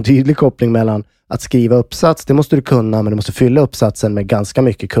det finns en tydlig koppling mellan att skriva uppsats. Det måste du kunna, men du måste fylla uppsatsen med ganska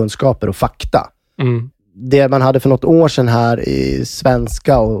mycket kunskaper och fakta. Det man hade för något år sedan här i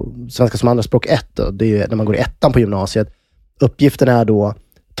svenska och svenska som andraspråk 1, det är ju när man går i 1:an på gymnasiet. Uppgiften är då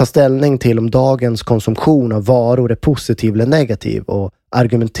ta ställning till om dagens konsumtion av varor är positiv eller negativ och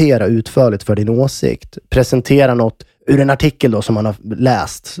argumentera utförligt för din åsikt. Presentera något ur en artikel då som man har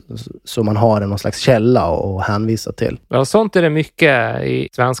läst, så man har någon slags källa att hänvisa till. Ja, sånt är det mycket i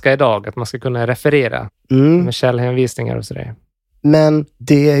svenska idag, att man ska kunna referera med källhänvisningar och sådär. Men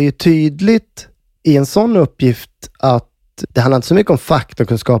det är ju tydligt i en sån uppgift att det handlar inte så mycket om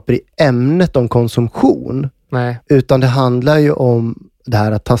faktakunskaper i ämnet om konsumtion. Nej. Utan det handlar ju om det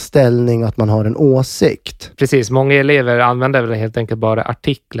här att ta ställning, att man har en åsikt. Precis, många elever använder väl helt enkelt bara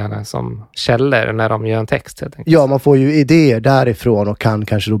artiklarna som källor när de gör en text. Helt enkelt. Ja, man får ju idéer därifrån och kan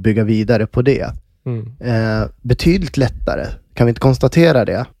kanske då bygga vidare på det. Betydligt lättare. Kan vi inte konstatera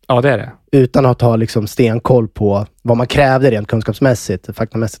det? Ja, det är det. Utan att ha liksom stenkoll på vad man krävde rent kunskapsmässigt,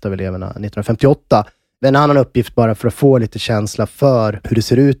 faktamässigt av eleverna 1958. En annan uppgift bara för att få lite känsla för hur det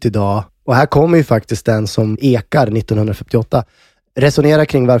ser ut idag. Och här kommer ju faktiskt den som ekar 1958. Resonera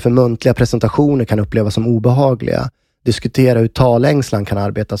kring varför muntliga presentationer kan upplevas som obehagliga. Diskutera hur talängslan kan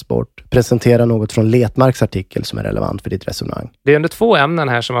arbetas bort. Presentera något från Letmarks artikel som är relevant för ditt resonemang. Det är ändå 2 ämnen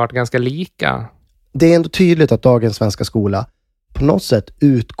här som har varit ganska lika. Det är ändå tydligt att dagens svenska skola på något sätt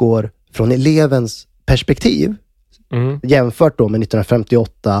utgår från elevens perspektiv. Jämfört då med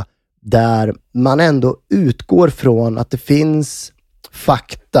 1958 där man ändå utgår från att det finns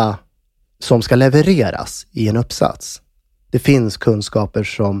fakta som ska levereras i en uppsats. Det finns kunskaper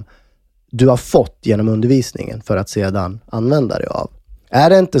som du har fått genom undervisningen för att sedan använda dig av. Är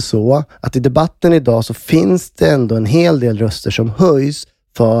det inte så att i debatten idag så finns det ändå en hel del röster som höjs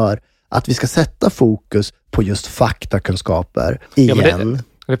för att vi ska sätta fokus på just faktakunskaper igen?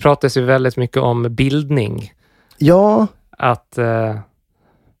 Ja, det pratas ju väldigt mycket om bildning. Ja. Att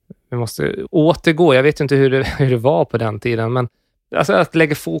vi måste återgå. Jag vet inte hur det var på den tiden, men alltså att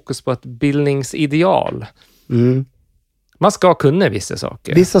lägga fokus på ett bildningsideal. Man ska kunna vissa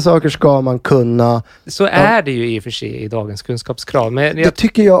saker. Vissa saker ska man kunna. Så är det ju i och för sig i dagens kunskapskrav. Men det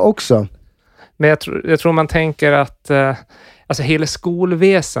tycker jag också. Men jag tror man tänker att alltså hela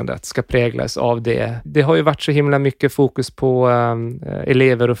skolväsendet ska präglas av det. Det har ju varit så himla mycket fokus på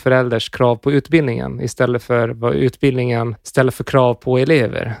elever och föräldrars krav på utbildningen istället för vad utbildningen ställer för krav på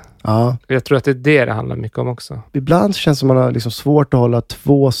elever. Ja. Jag tror att det är det handlar mycket om också. Ibland känns det som att man har liksom svårt att hålla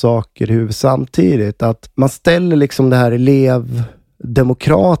 2 saker i huvudet samtidigt. Att man ställer liksom det här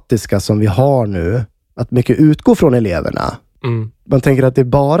elevdemokratiska som vi har nu, att mycket utgår från eleverna. Man tänker att det är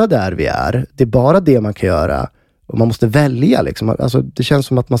bara där vi är. Det är bara det man kan göra. Och man måste välja liksom. Alltså, det känns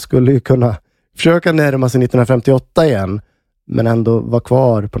som att man skulle kunna försöka närma sig 1958 igen. Men ändå vara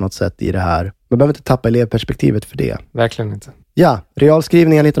kvar på något sätt i det här. Man behöver inte tappa elevperspektivet för det. Verkligen inte. Ja,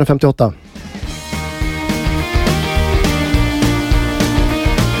 realskrivningar 1958.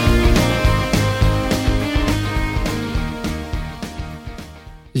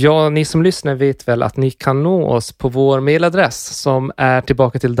 Ja, ni som lyssnar vet väl att ni kan nå oss på vår mailadress som är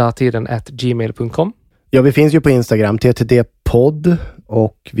tillbaka till datiden@gmail.com. Ja, vi finns ju på Instagram, ttdpodd,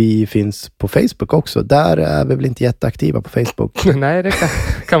 och vi finns på Facebook också. Där är vi väl inte jätteaktiva på Facebook. Nej, det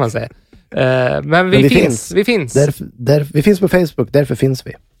kan man säga. Men vi finns. Vi finns på Facebook, därför finns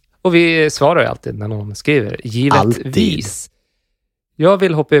vi. Och vi svarar ju alltid när någon skriver, givetvis. Alltid. Jag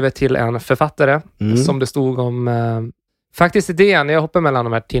vill hoppa över till en författare som det stod om... Faktiskt idén, jag hoppar mellan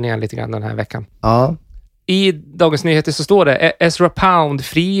de här tidningarna lite grann den här veckan. Ja. I Dagens Nyheter så står det Ezra Pound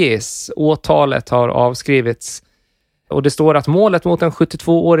friges. Åtalet har avskrivits. Och det står att målet mot den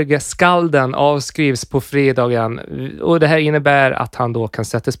 72-årige skalden avskrivs på fredagen. Och det här innebär att han då kan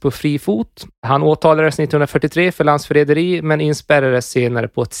sättas på fri fot. Han åtalades 1943 för landsförräderi men inspärrades senare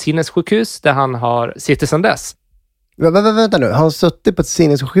på ett sinnessjukhus där han har suttit sedan dess. Vänta nu, han har suttit på ett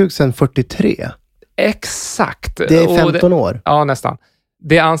sinnessjukhus sedan 43? Exakt. Det är 15 år. Ja, nästan.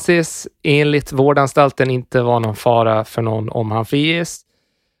 Det anses enligt vårdanstalten inte vara någon fara för någon om han friges.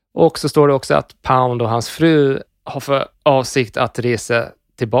 Och så står det också att Pound och hans fru har för avsikt att resa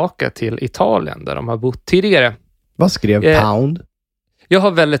tillbaka till Italien där de har bott tidigare. Vad skrev Pound? Jag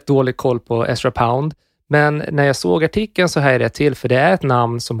har väldigt dålig koll på Ezra Pound. Men när jag såg artikeln så här är det till, för det är ett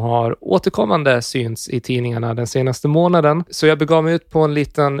namn som har återkommande syns i tidningarna den senaste månaden. Så jag begav mig ut på en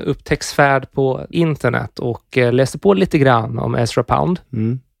liten upptäcktsfärd på internet och läste på lite grann om Ezra Pound.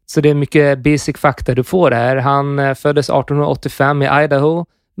 Så det är mycket basic fakta du får här. Han föddes 1885 i Idaho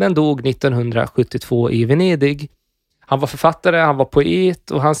men dog 1972 i Venedig. Han var författare, han var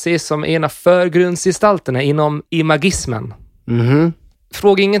poet och han ses som en av förgrundsgestalterna inom imagismen.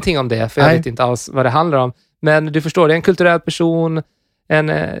 Fråga ingenting om det, för jag vet inte alls vad det handlar om. Men du förstår, det är en kulturell person,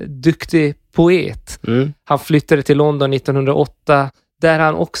 en duktig poet. Han flyttade till London 1908, där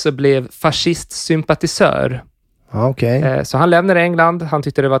han också blev fascistsympatisör. Okay. Så han lämnade England, han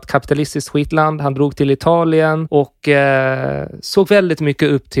tyckte det var ett kapitalistiskt skitland. Han drog till Italien och såg väldigt mycket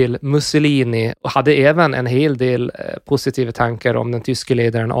upp till Mussolini och hade även en hel del positiva tankar om den tyske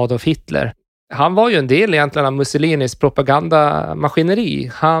ledaren Adolf Hitler. Han var ju en del egentligen av Mussolinis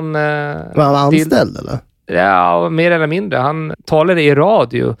propagandamaskineri. Var han anställd eller? Ja, mer eller mindre. Han talade i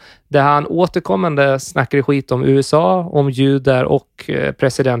radio där han återkommande snackade skit om USA, om judar och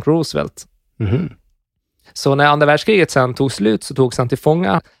president Roosevelt. Så när andra världskriget sen tog slut så togs han till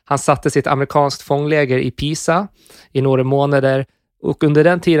fånga. Han satte sitt amerikanskt fångläger i Pisa i några månader. Och under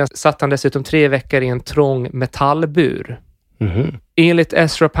den tiden satt han dessutom 3 veckor i en trång metallbur. Mm-hmm. Enligt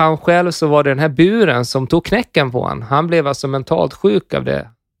Ezra Pound själv så var det den här buren som tog knäcken på han. Han blev alltså mentalt sjuk av det.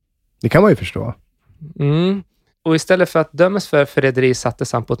 Det kan man ju förstå. Mm. Och istället för att dömas för förräderi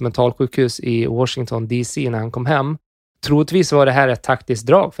sattes han på ett mentalsjukhus i Washington DC när han kom hem. Troligtvis var det här ett taktiskt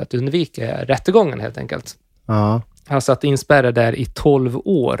drag för att undvika rättegången helt enkelt. Ja. Han satt inspärrad där i 12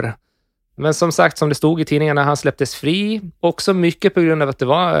 år. Men som sagt, som det stod i tidningarna, han släpptes fri. Också mycket på grund av att det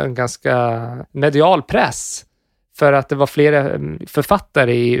var en ganska medial press. För att det var flera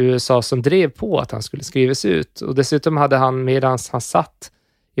författare i USA som drev på att han skulle skrivas ut. Och dessutom hade han medan han satt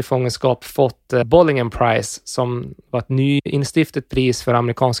i fångenskap fått Bollingham Prize som var ett nyinstiftat pris för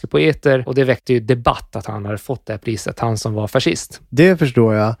amerikanska poeter. Och det väckte ju debatt att han hade fått det här priset, han som var fascist. Det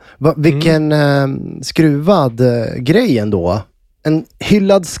förstår jag. Vilken skruvad grej ändå. En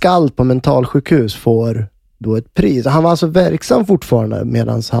hyllad skald på mentalsjukhus får då ett pris. Han var alltså verksam fortfarande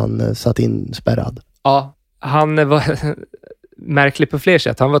medan han satt inspärrad. Ja, han var märklig på fler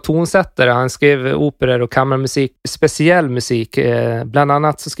sätt. Han var tonsättare, han skrev operor och kammarmusik, speciell musik. Bland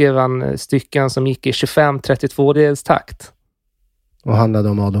annat så skrev han stycken som gick i 25-32-dels takt. Och handlade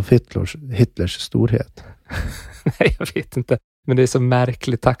om Adolf Hitlers storhet. Nej, jag vet inte. Men det är så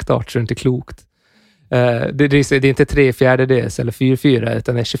märklig taktart så det är inte klokt. Det är inte 3/4 eller 4/4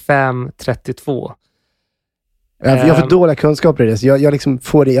 utan det är 25-32. Jag får dåliga kunskaper i det, så jag liksom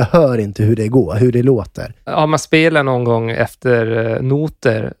får det, jag hör inte hur det går, hur det låter. Ja, man spelar någon gång efter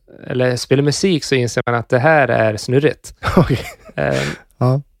noter eller spelar musik så inser man att det här är snurrigt. Okay.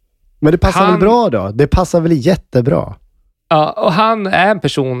 Ja. Men det passar väl bra då? Det passar väl jättebra? Ja, och han är en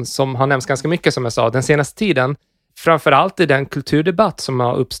person som har nämnts ganska mycket som jag sa den senaste tiden. Framförallt i den kulturdebatt som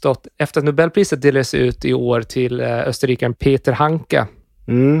har uppstått efter att Nobelpriset delades ut i år till österrikaren Peter Hanke.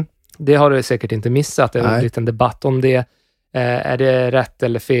 Mm. Det har du säkert inte missat. Det är en liten debatt om det. Är det rätt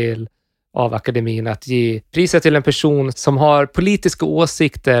eller fel av akademin att ge priset till en person som har politiska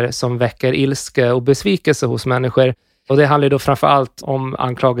åsikter som väcker ilska och besvikelse hos människor? Och det handlar då framförallt om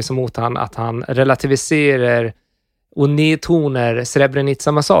anklagelser mot han att han relativiserar och nedtonar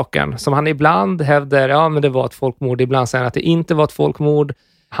Srebrenica-massakern som han ibland hävdar, men det var ett folkmord. Ibland säger han att det inte var ett folkmord.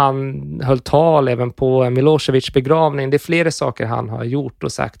 Han höll tal även på Milosevics begravning. Det är flera saker han har gjort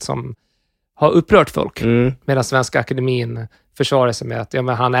och sagt som har upprört folk. Medan Svenska akademin försvarar sig med att men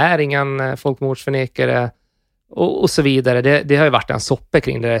han är ingen folkmordsförnekare och så vidare. Det har ju varit en soppa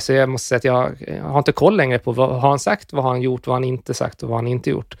kring det där. Så jag måste säga att jag har inte koll längre på vad har han sagt, vad har han gjort, vad har han inte sagt och vad har han inte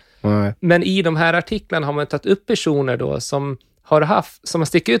gjort. Nej. Men i de här artiklarna har man tagit upp personer då som har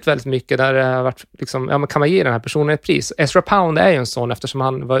stickit ut väldigt mycket där det har varit liksom, kan man ge den här personen ett pris? Ezra Pound är ju en sån eftersom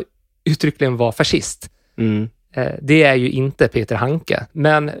han uttryckligen var fascist. Det är ju inte Peter Hanke.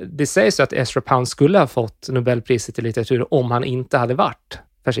 Men det sägs att Ezra Pound skulle ha fått Nobelpriset i litteratur om han inte hade varit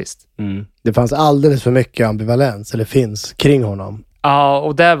fascist. Det fanns alldeles för mycket ambivalens, eller finns, kring honom. Ja,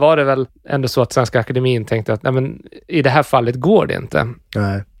 och där var det väl ändå så att Svenska akademin tänkte att i det här fallet går det inte.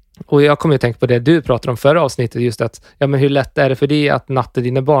 Nej. Och jag kommer ju tänka på det du pratade om förra avsnittet, just att hur lätt är det för dig att natta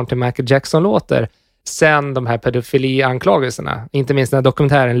dina barn till Michael Jackson-låter sen de här pedofili-anklagelserna. Inte minst den här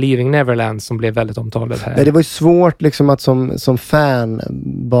dokumentären Leaving Neverland som blev väldigt omtalad här. Nej, det var ju svårt liksom att som fan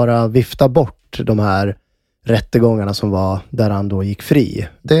bara vifta bort de här rättegångarna som var där han då gick fri.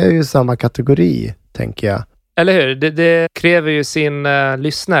 Det är ju samma kategori, tänker jag. Eller hur? Det kräver ju sin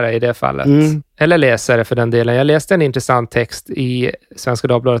lyssnare i det fallet. Eller läsare för den delen. Jag läste en intressant text i Svenska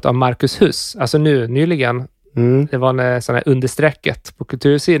Dagbladet av Marcus Huss. Alltså nyligen. Det var en sån här understrecket på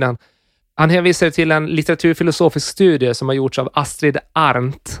kultursidan. Han hänvisade till en litteraturfilosofisk studie som har gjorts av Astrid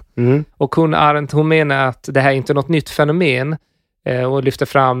Arndt. Och hon menar att det här är inte något nytt fenomen. Och lyfter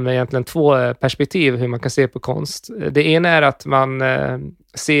fram egentligen 2 perspektiv hur man kan se på konst. Det ena är att man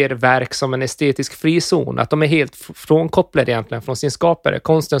ser verk som en estetisk frizon. Att de är helt frånkopplade egentligen från sin skapare.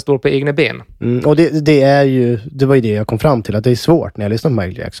 Konsten står på egna ben. Och det var ju det jag kom fram till. Att det är svårt när jag lyssnar på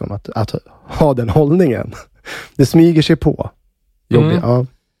Michael Jackson att ha den hållningen. Det smyger sig på. Ja.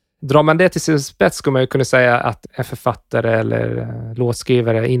 Drar man det till sin spets skulle man ju kunna säga att en författare eller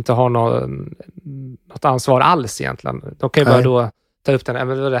låtskrivare inte har något ansvar alls egentligen. De kan ju bara då ta upp det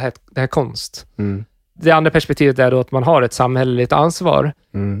här är konst. Det andra perspektivet är då att man har ett samhälleligt ansvar.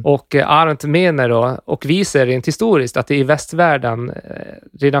 Och Arendt menar då och visar rent historiskt att det i västvärlden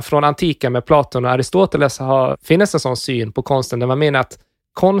redan från antiken med Platon och Aristoteles finns en sån syn på konsten där man menar att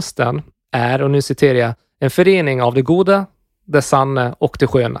konsten är, och nu citerar jag, en förening av det goda, det sanna och det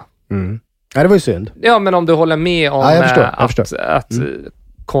sköna. Ja, det var ju synd. Ja, men om du håller med om jag förstår. att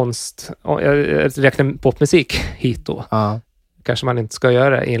konst, jag räknar popmusik hit då. Kanske man inte ska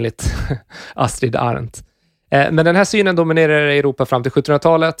göra enligt Astrid Arendt. Men den här synen dominerar Europa fram till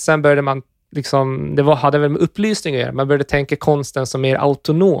 1700-talet. Sen började man liksom, hade väl med upplysning att göra. Man började tänka konsten som mer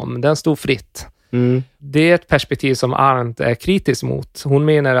autonom. Den stod fritt. Det är ett perspektiv som Arendt är kritisk mot. Hon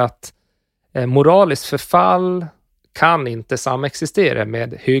menar att moraliskt förfall kan inte samexistera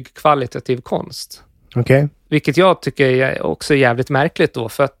med högkvalitativ konst. Okay. Vilket jag tycker är också jävligt märkligt då.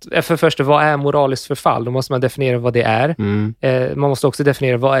 För det första, vad är moraliskt förfall? Då måste man definiera vad det är. Man måste också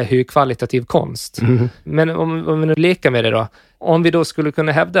definiera vad är högkvalitativ konst. Men om vi nu leker med det då. Om vi då skulle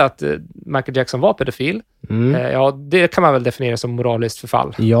kunna hävda att Michael Jackson var pedofil. Ja, det kan man väl definiera som moraliskt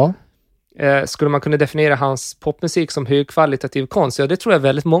förfall. Ja. Skulle man kunna definiera hans popmusik som högkvalitativ konst? Ja, det tror jag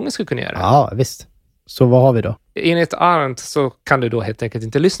väldigt många skulle kunna göra. Ja, visst. Så vad har vi då? Enligt Arendt så kan du då helt enkelt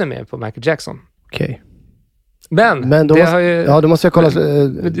inte lyssna mer på Michael Jackson. Okej. Men då måste jag kolla.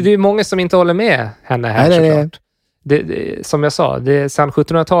 Det är många som inte håller med henne här såklart. Det, som jag sa, sedan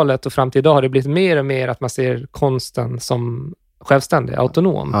 1700-talet och fram till idag har det blivit mer och mer att man ser konsten som självständig,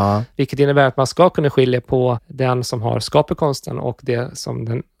 autonom. Vilket innebär att man ska kunna skilja på den som har skapat och det som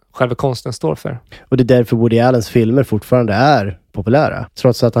den själva konsten står för. Och det är därför Woody Allens filmer fortfarande är populära.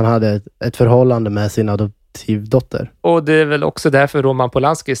 Trots att han hade ett förhållande med sin adoptivdotter. Och det är väl också därför Roman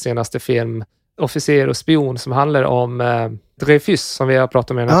Polanskis senaste film Officer och spion, som handlar om Dreyfus, som vi har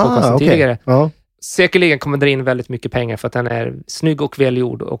pratat med i den här podcasten tidigare. Säkerligen kommer dra in väldigt mycket pengar för att den är snygg och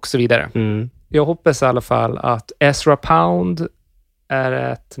välgjord och så vidare. Jag hoppas i alla fall att Ezra Pound är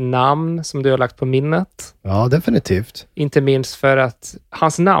ett namn som du har lagt på minnet. Ja, definitivt. Inte minst för att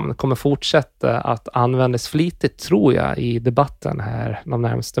hans namn kommer fortsätta att användas flitigt, tror jag, i debatten här de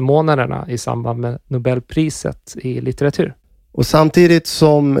närmaste månaderna i samband med Nobelpriset i litteratur. Och samtidigt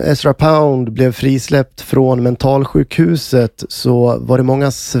som Ezra Pound blev frisläppt från mentalsjukhuset så var det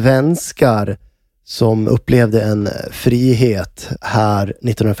många svenskar som upplevde en frihet här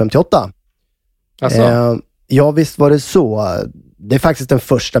 1958. Alltså? Ja, visst var det så. Det är faktiskt den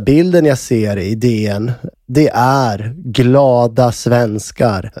första bilden jag ser i DN. Det är glada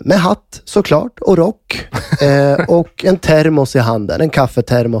svenskar med hatt såklart och rock och en termos i handen, en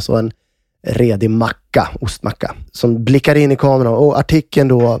kaffetermos och en redig macka, ostmacka, som blickar in i kameran, och artikeln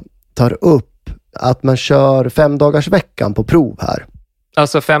då tar upp att man kör 5-dagarsveckan på prov här.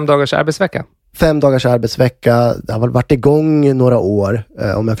 Alltså 5 dagars arbetsvecka? 5 dagars arbetsvecka, det har väl varit igång några år,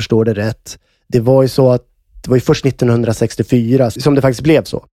 om jag förstår det rätt. Det var ju så att det var ju först 1964 som det faktiskt blev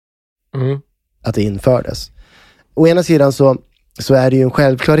så. Att det infördes. Å ena sidan så är det ju en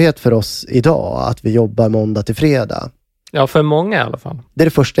självklarhet för oss idag att vi jobbar måndag till fredag. Ja, för många i alla fall. Det är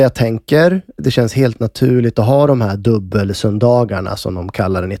det första jag tänker. Det känns helt naturligt att ha de här dubbelsöndagarna som de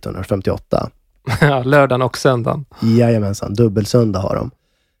kallar det 1958. Ja, lördagen och söndagen. Jajamensan, dubbelsöndag har de.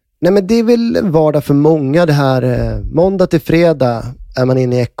 Nej, men det är väl vardag för många det här. Måndag till fredag är man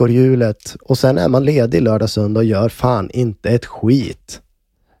inne i ekorrhjulet och sen är man ledig lördag, söndag och gör fan inte ett skit.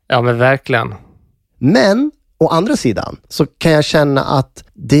 Ja, men verkligen. Men å andra sidan så kan jag känna att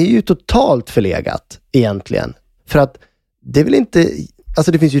det är ju totalt förlegat egentligen. För att det är väl inte,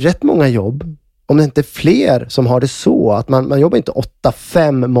 alltså det finns ju rätt många jobb, om det inte är fler som har det så, att man jobbar inte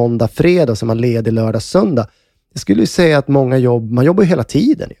 8-5 måndag, fredag, så man leder lördag, söndag. Jag skulle ju säga att många jobb, man jobbar ju hela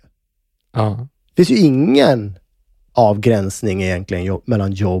tiden ju. Ja. Det finns ju ingen avgränsning egentligen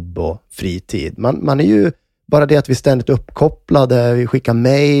mellan jobb och fritid. Man är ju bara det att vi ständigt uppkopplade, vi skickar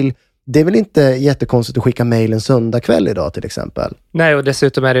mejl. Det är väl inte jättekonstigt att skicka mejl en söndagkväll idag till exempel. Nej, och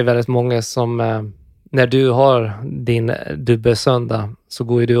dessutom är det väldigt många som, när du har din dubbelsöndag så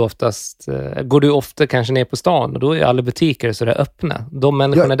går du ofta kanske ner på stan och då är alla butiker så det är öppna. De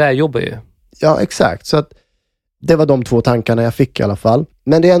människorna där jobbar ju. Ja, exakt. Så att det var de 2 tankarna jag fick i alla fall.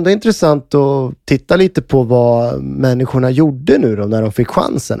 Men det är ändå intressant att titta lite på vad människorna gjorde nu då när de fick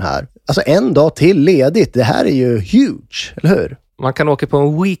chansen här. Alltså en dag till ledigt, det här är ju huge, eller hur? Man kan åka på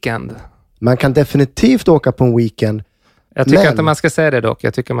en weekend. Man kan definitivt åka på en weekend. Jag tycker inte man ska säga det dock.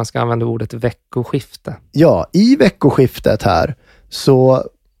 Jag tycker man ska använda ordet veckoskifte. Ja, i veckoskiftet här så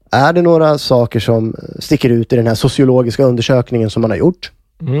är det några saker som sticker ut i den här sociologiska undersökningen som man har gjort.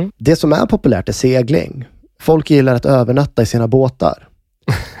 Det som är populärt är segling. Folk gillar att övernatta i sina båtar.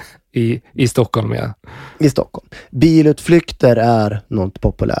 I Stockholm, ja. I Stockholm. Bilutflykter är något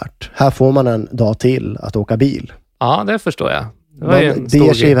populärt. Här får man en dag till att åka bil. Ja, det förstår jag. Man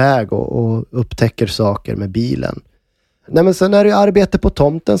ger sig iväg och upptäcker saker med bilen. Nej, men sen är det ju arbete på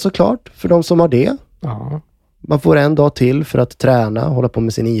tomten såklart, för de som har det. Ja. Man får en dag till för att träna, hålla på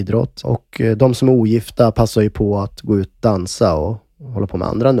med sin idrott. Och de som är ogifta passar ju på att gå ut, dansa och hålla på med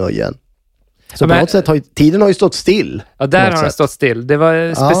andra nöjen. Så på något sätt tiden har ju stått still. Ja, där har den stått still. Det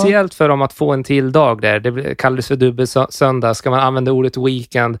var speciellt för dem att få en till dag där. Det kallades för dubbelsöndag. Ska man använda ordet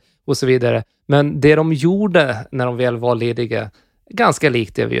weekend och så vidare. Men det de gjorde när de väl var lediga, ganska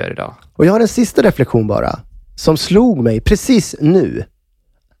likt det vi gör idag. Och jag har en sista reflektion bara, som slog mig precis nu.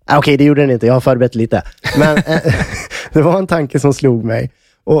 Okej, det gjorde den inte. Jag har förberett lite. Men det var en tanke som slog mig.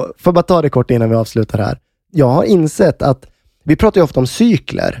 Och får bara ta det kort innan vi avslutar här. Jag har insett att vi pratar ju ofta om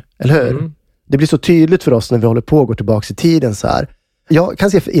cykler, eller hur? Mm. Det blir så tydligt för oss när vi håller på och går tillbaka i tiden så här. Jag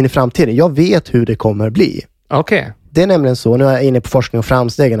kan se in i framtiden. Jag vet hur det kommer bli. Okej. Det är nämligen så, nu är jag inne på Forskning och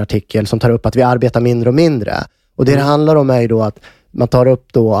framsteg, en artikel som tar upp att vi arbetar mindre och mindre. Och det handlar om är då att man tar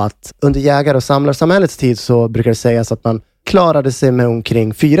upp då att under jägar- och samlarsamhällets tid så brukar det sägas att man klarade sig med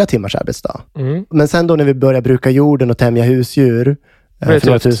omkring 4 timmars arbetsdag. Mm. Men sen då när vi började bruka jorden och tämja husdjur för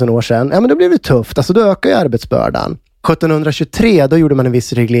några tusen år sedan, men då blev det tufft. Alltså då ökar ju arbetsbördan. 1723 då gjorde man en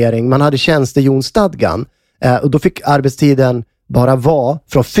viss reglering. Man hade tjänstehjonsstadgan och då fick arbetstiden bara vara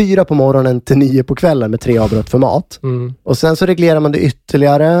från 4 på morgonen till 9 på kvällen med 3 avbrott för mat. Mm. Och sen så reglerar man det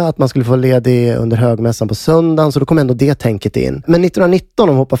ytterligare att man skulle få ledig under högmässan på söndagen, så då kom ändå det tänket in. Men 1919,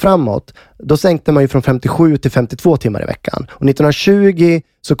 om vi hoppar framåt, då sänkte man ju från 57 till 52 timmar i veckan. Och 1920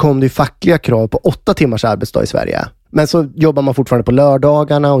 så kom det ju fackliga krav på 8 timmars arbetsdag i Sverige. Men så jobbar man fortfarande på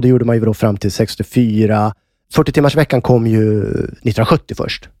lördagarna och det gjorde man ju då fram till 64. 40 timmars veckan kom ju 1970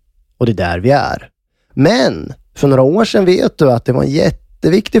 först. Och det är där vi är. Men för några år sedan vet du att det var en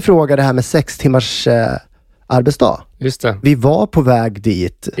jätteviktig fråga det här med 6 timmars arbetsdag. Just det. Vi var på väg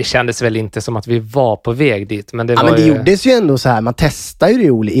dit. Det kändes väl inte som att vi var på väg dit. Men det var men det gjordes ju ändå så här. Man testar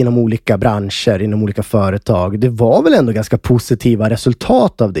ju det inom olika branscher, inom olika företag. Det var väl ändå ganska positiva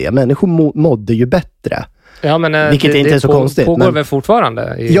resultat av det. Människor mådde ju bättre. Ja, men vilket inte är så konstigt. Det pågår väl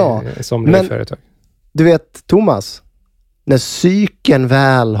fortfarande i somliga företag. Du vet, Thomas, när cykeln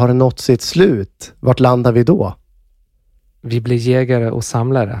väl har nått sitt slut, vart landar vi då? Vi blir jägare och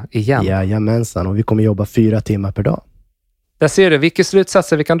samlare igen. Jajamensan, och vi kommer jobba 4 timmar per dag. Där ser du, vilka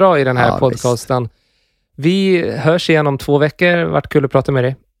slutsatser vi kan dra i den här podcasten. Visst. Vi hörs igen om 2 veckor. Vart kul att prata med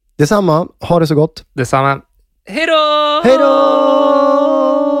dig. Detsamma, ha det så gott. Detsamma. Hej då! Hej då!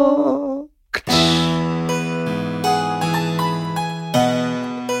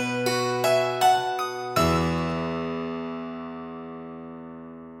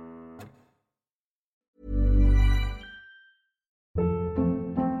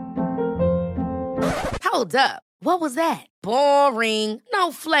 Hold up. What was that? Boring.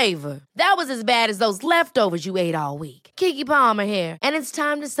 No flavor. That was as bad as those leftovers you ate all week. Keke Palmer here, and it's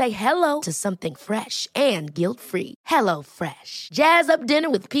time to say hello to something fresh and guilt-free. Hello Fresh. Jazz up dinner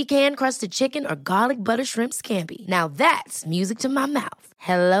with pecan-crusted chicken or garlic butter shrimp scampi. Now that's music to my mouth.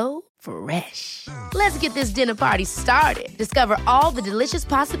 Hello Fresh. Let's get this dinner party started. Discover all the delicious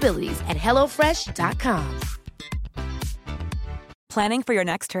possibilities at hellofresh.com. Planning for your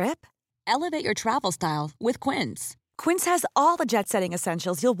next trip? Elevate your travel style with Quince. Quince has all the jet-setting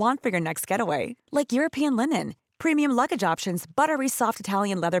essentials you'll want for your next getaway, like European linen, premium luggage options, buttery soft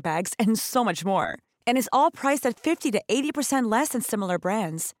Italian leather bags, and so much more. And is all priced at 50 to 80% less than similar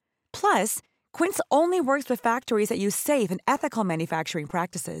brands. Plus, Quince only works with factories that use safe and ethical manufacturing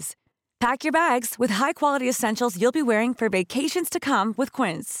practices. Pack your bags with high-quality essentials you'll be wearing for vacations to come with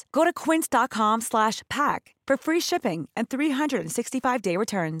Quince. Go to quince.com/pack for free shipping and 365-day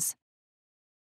returns.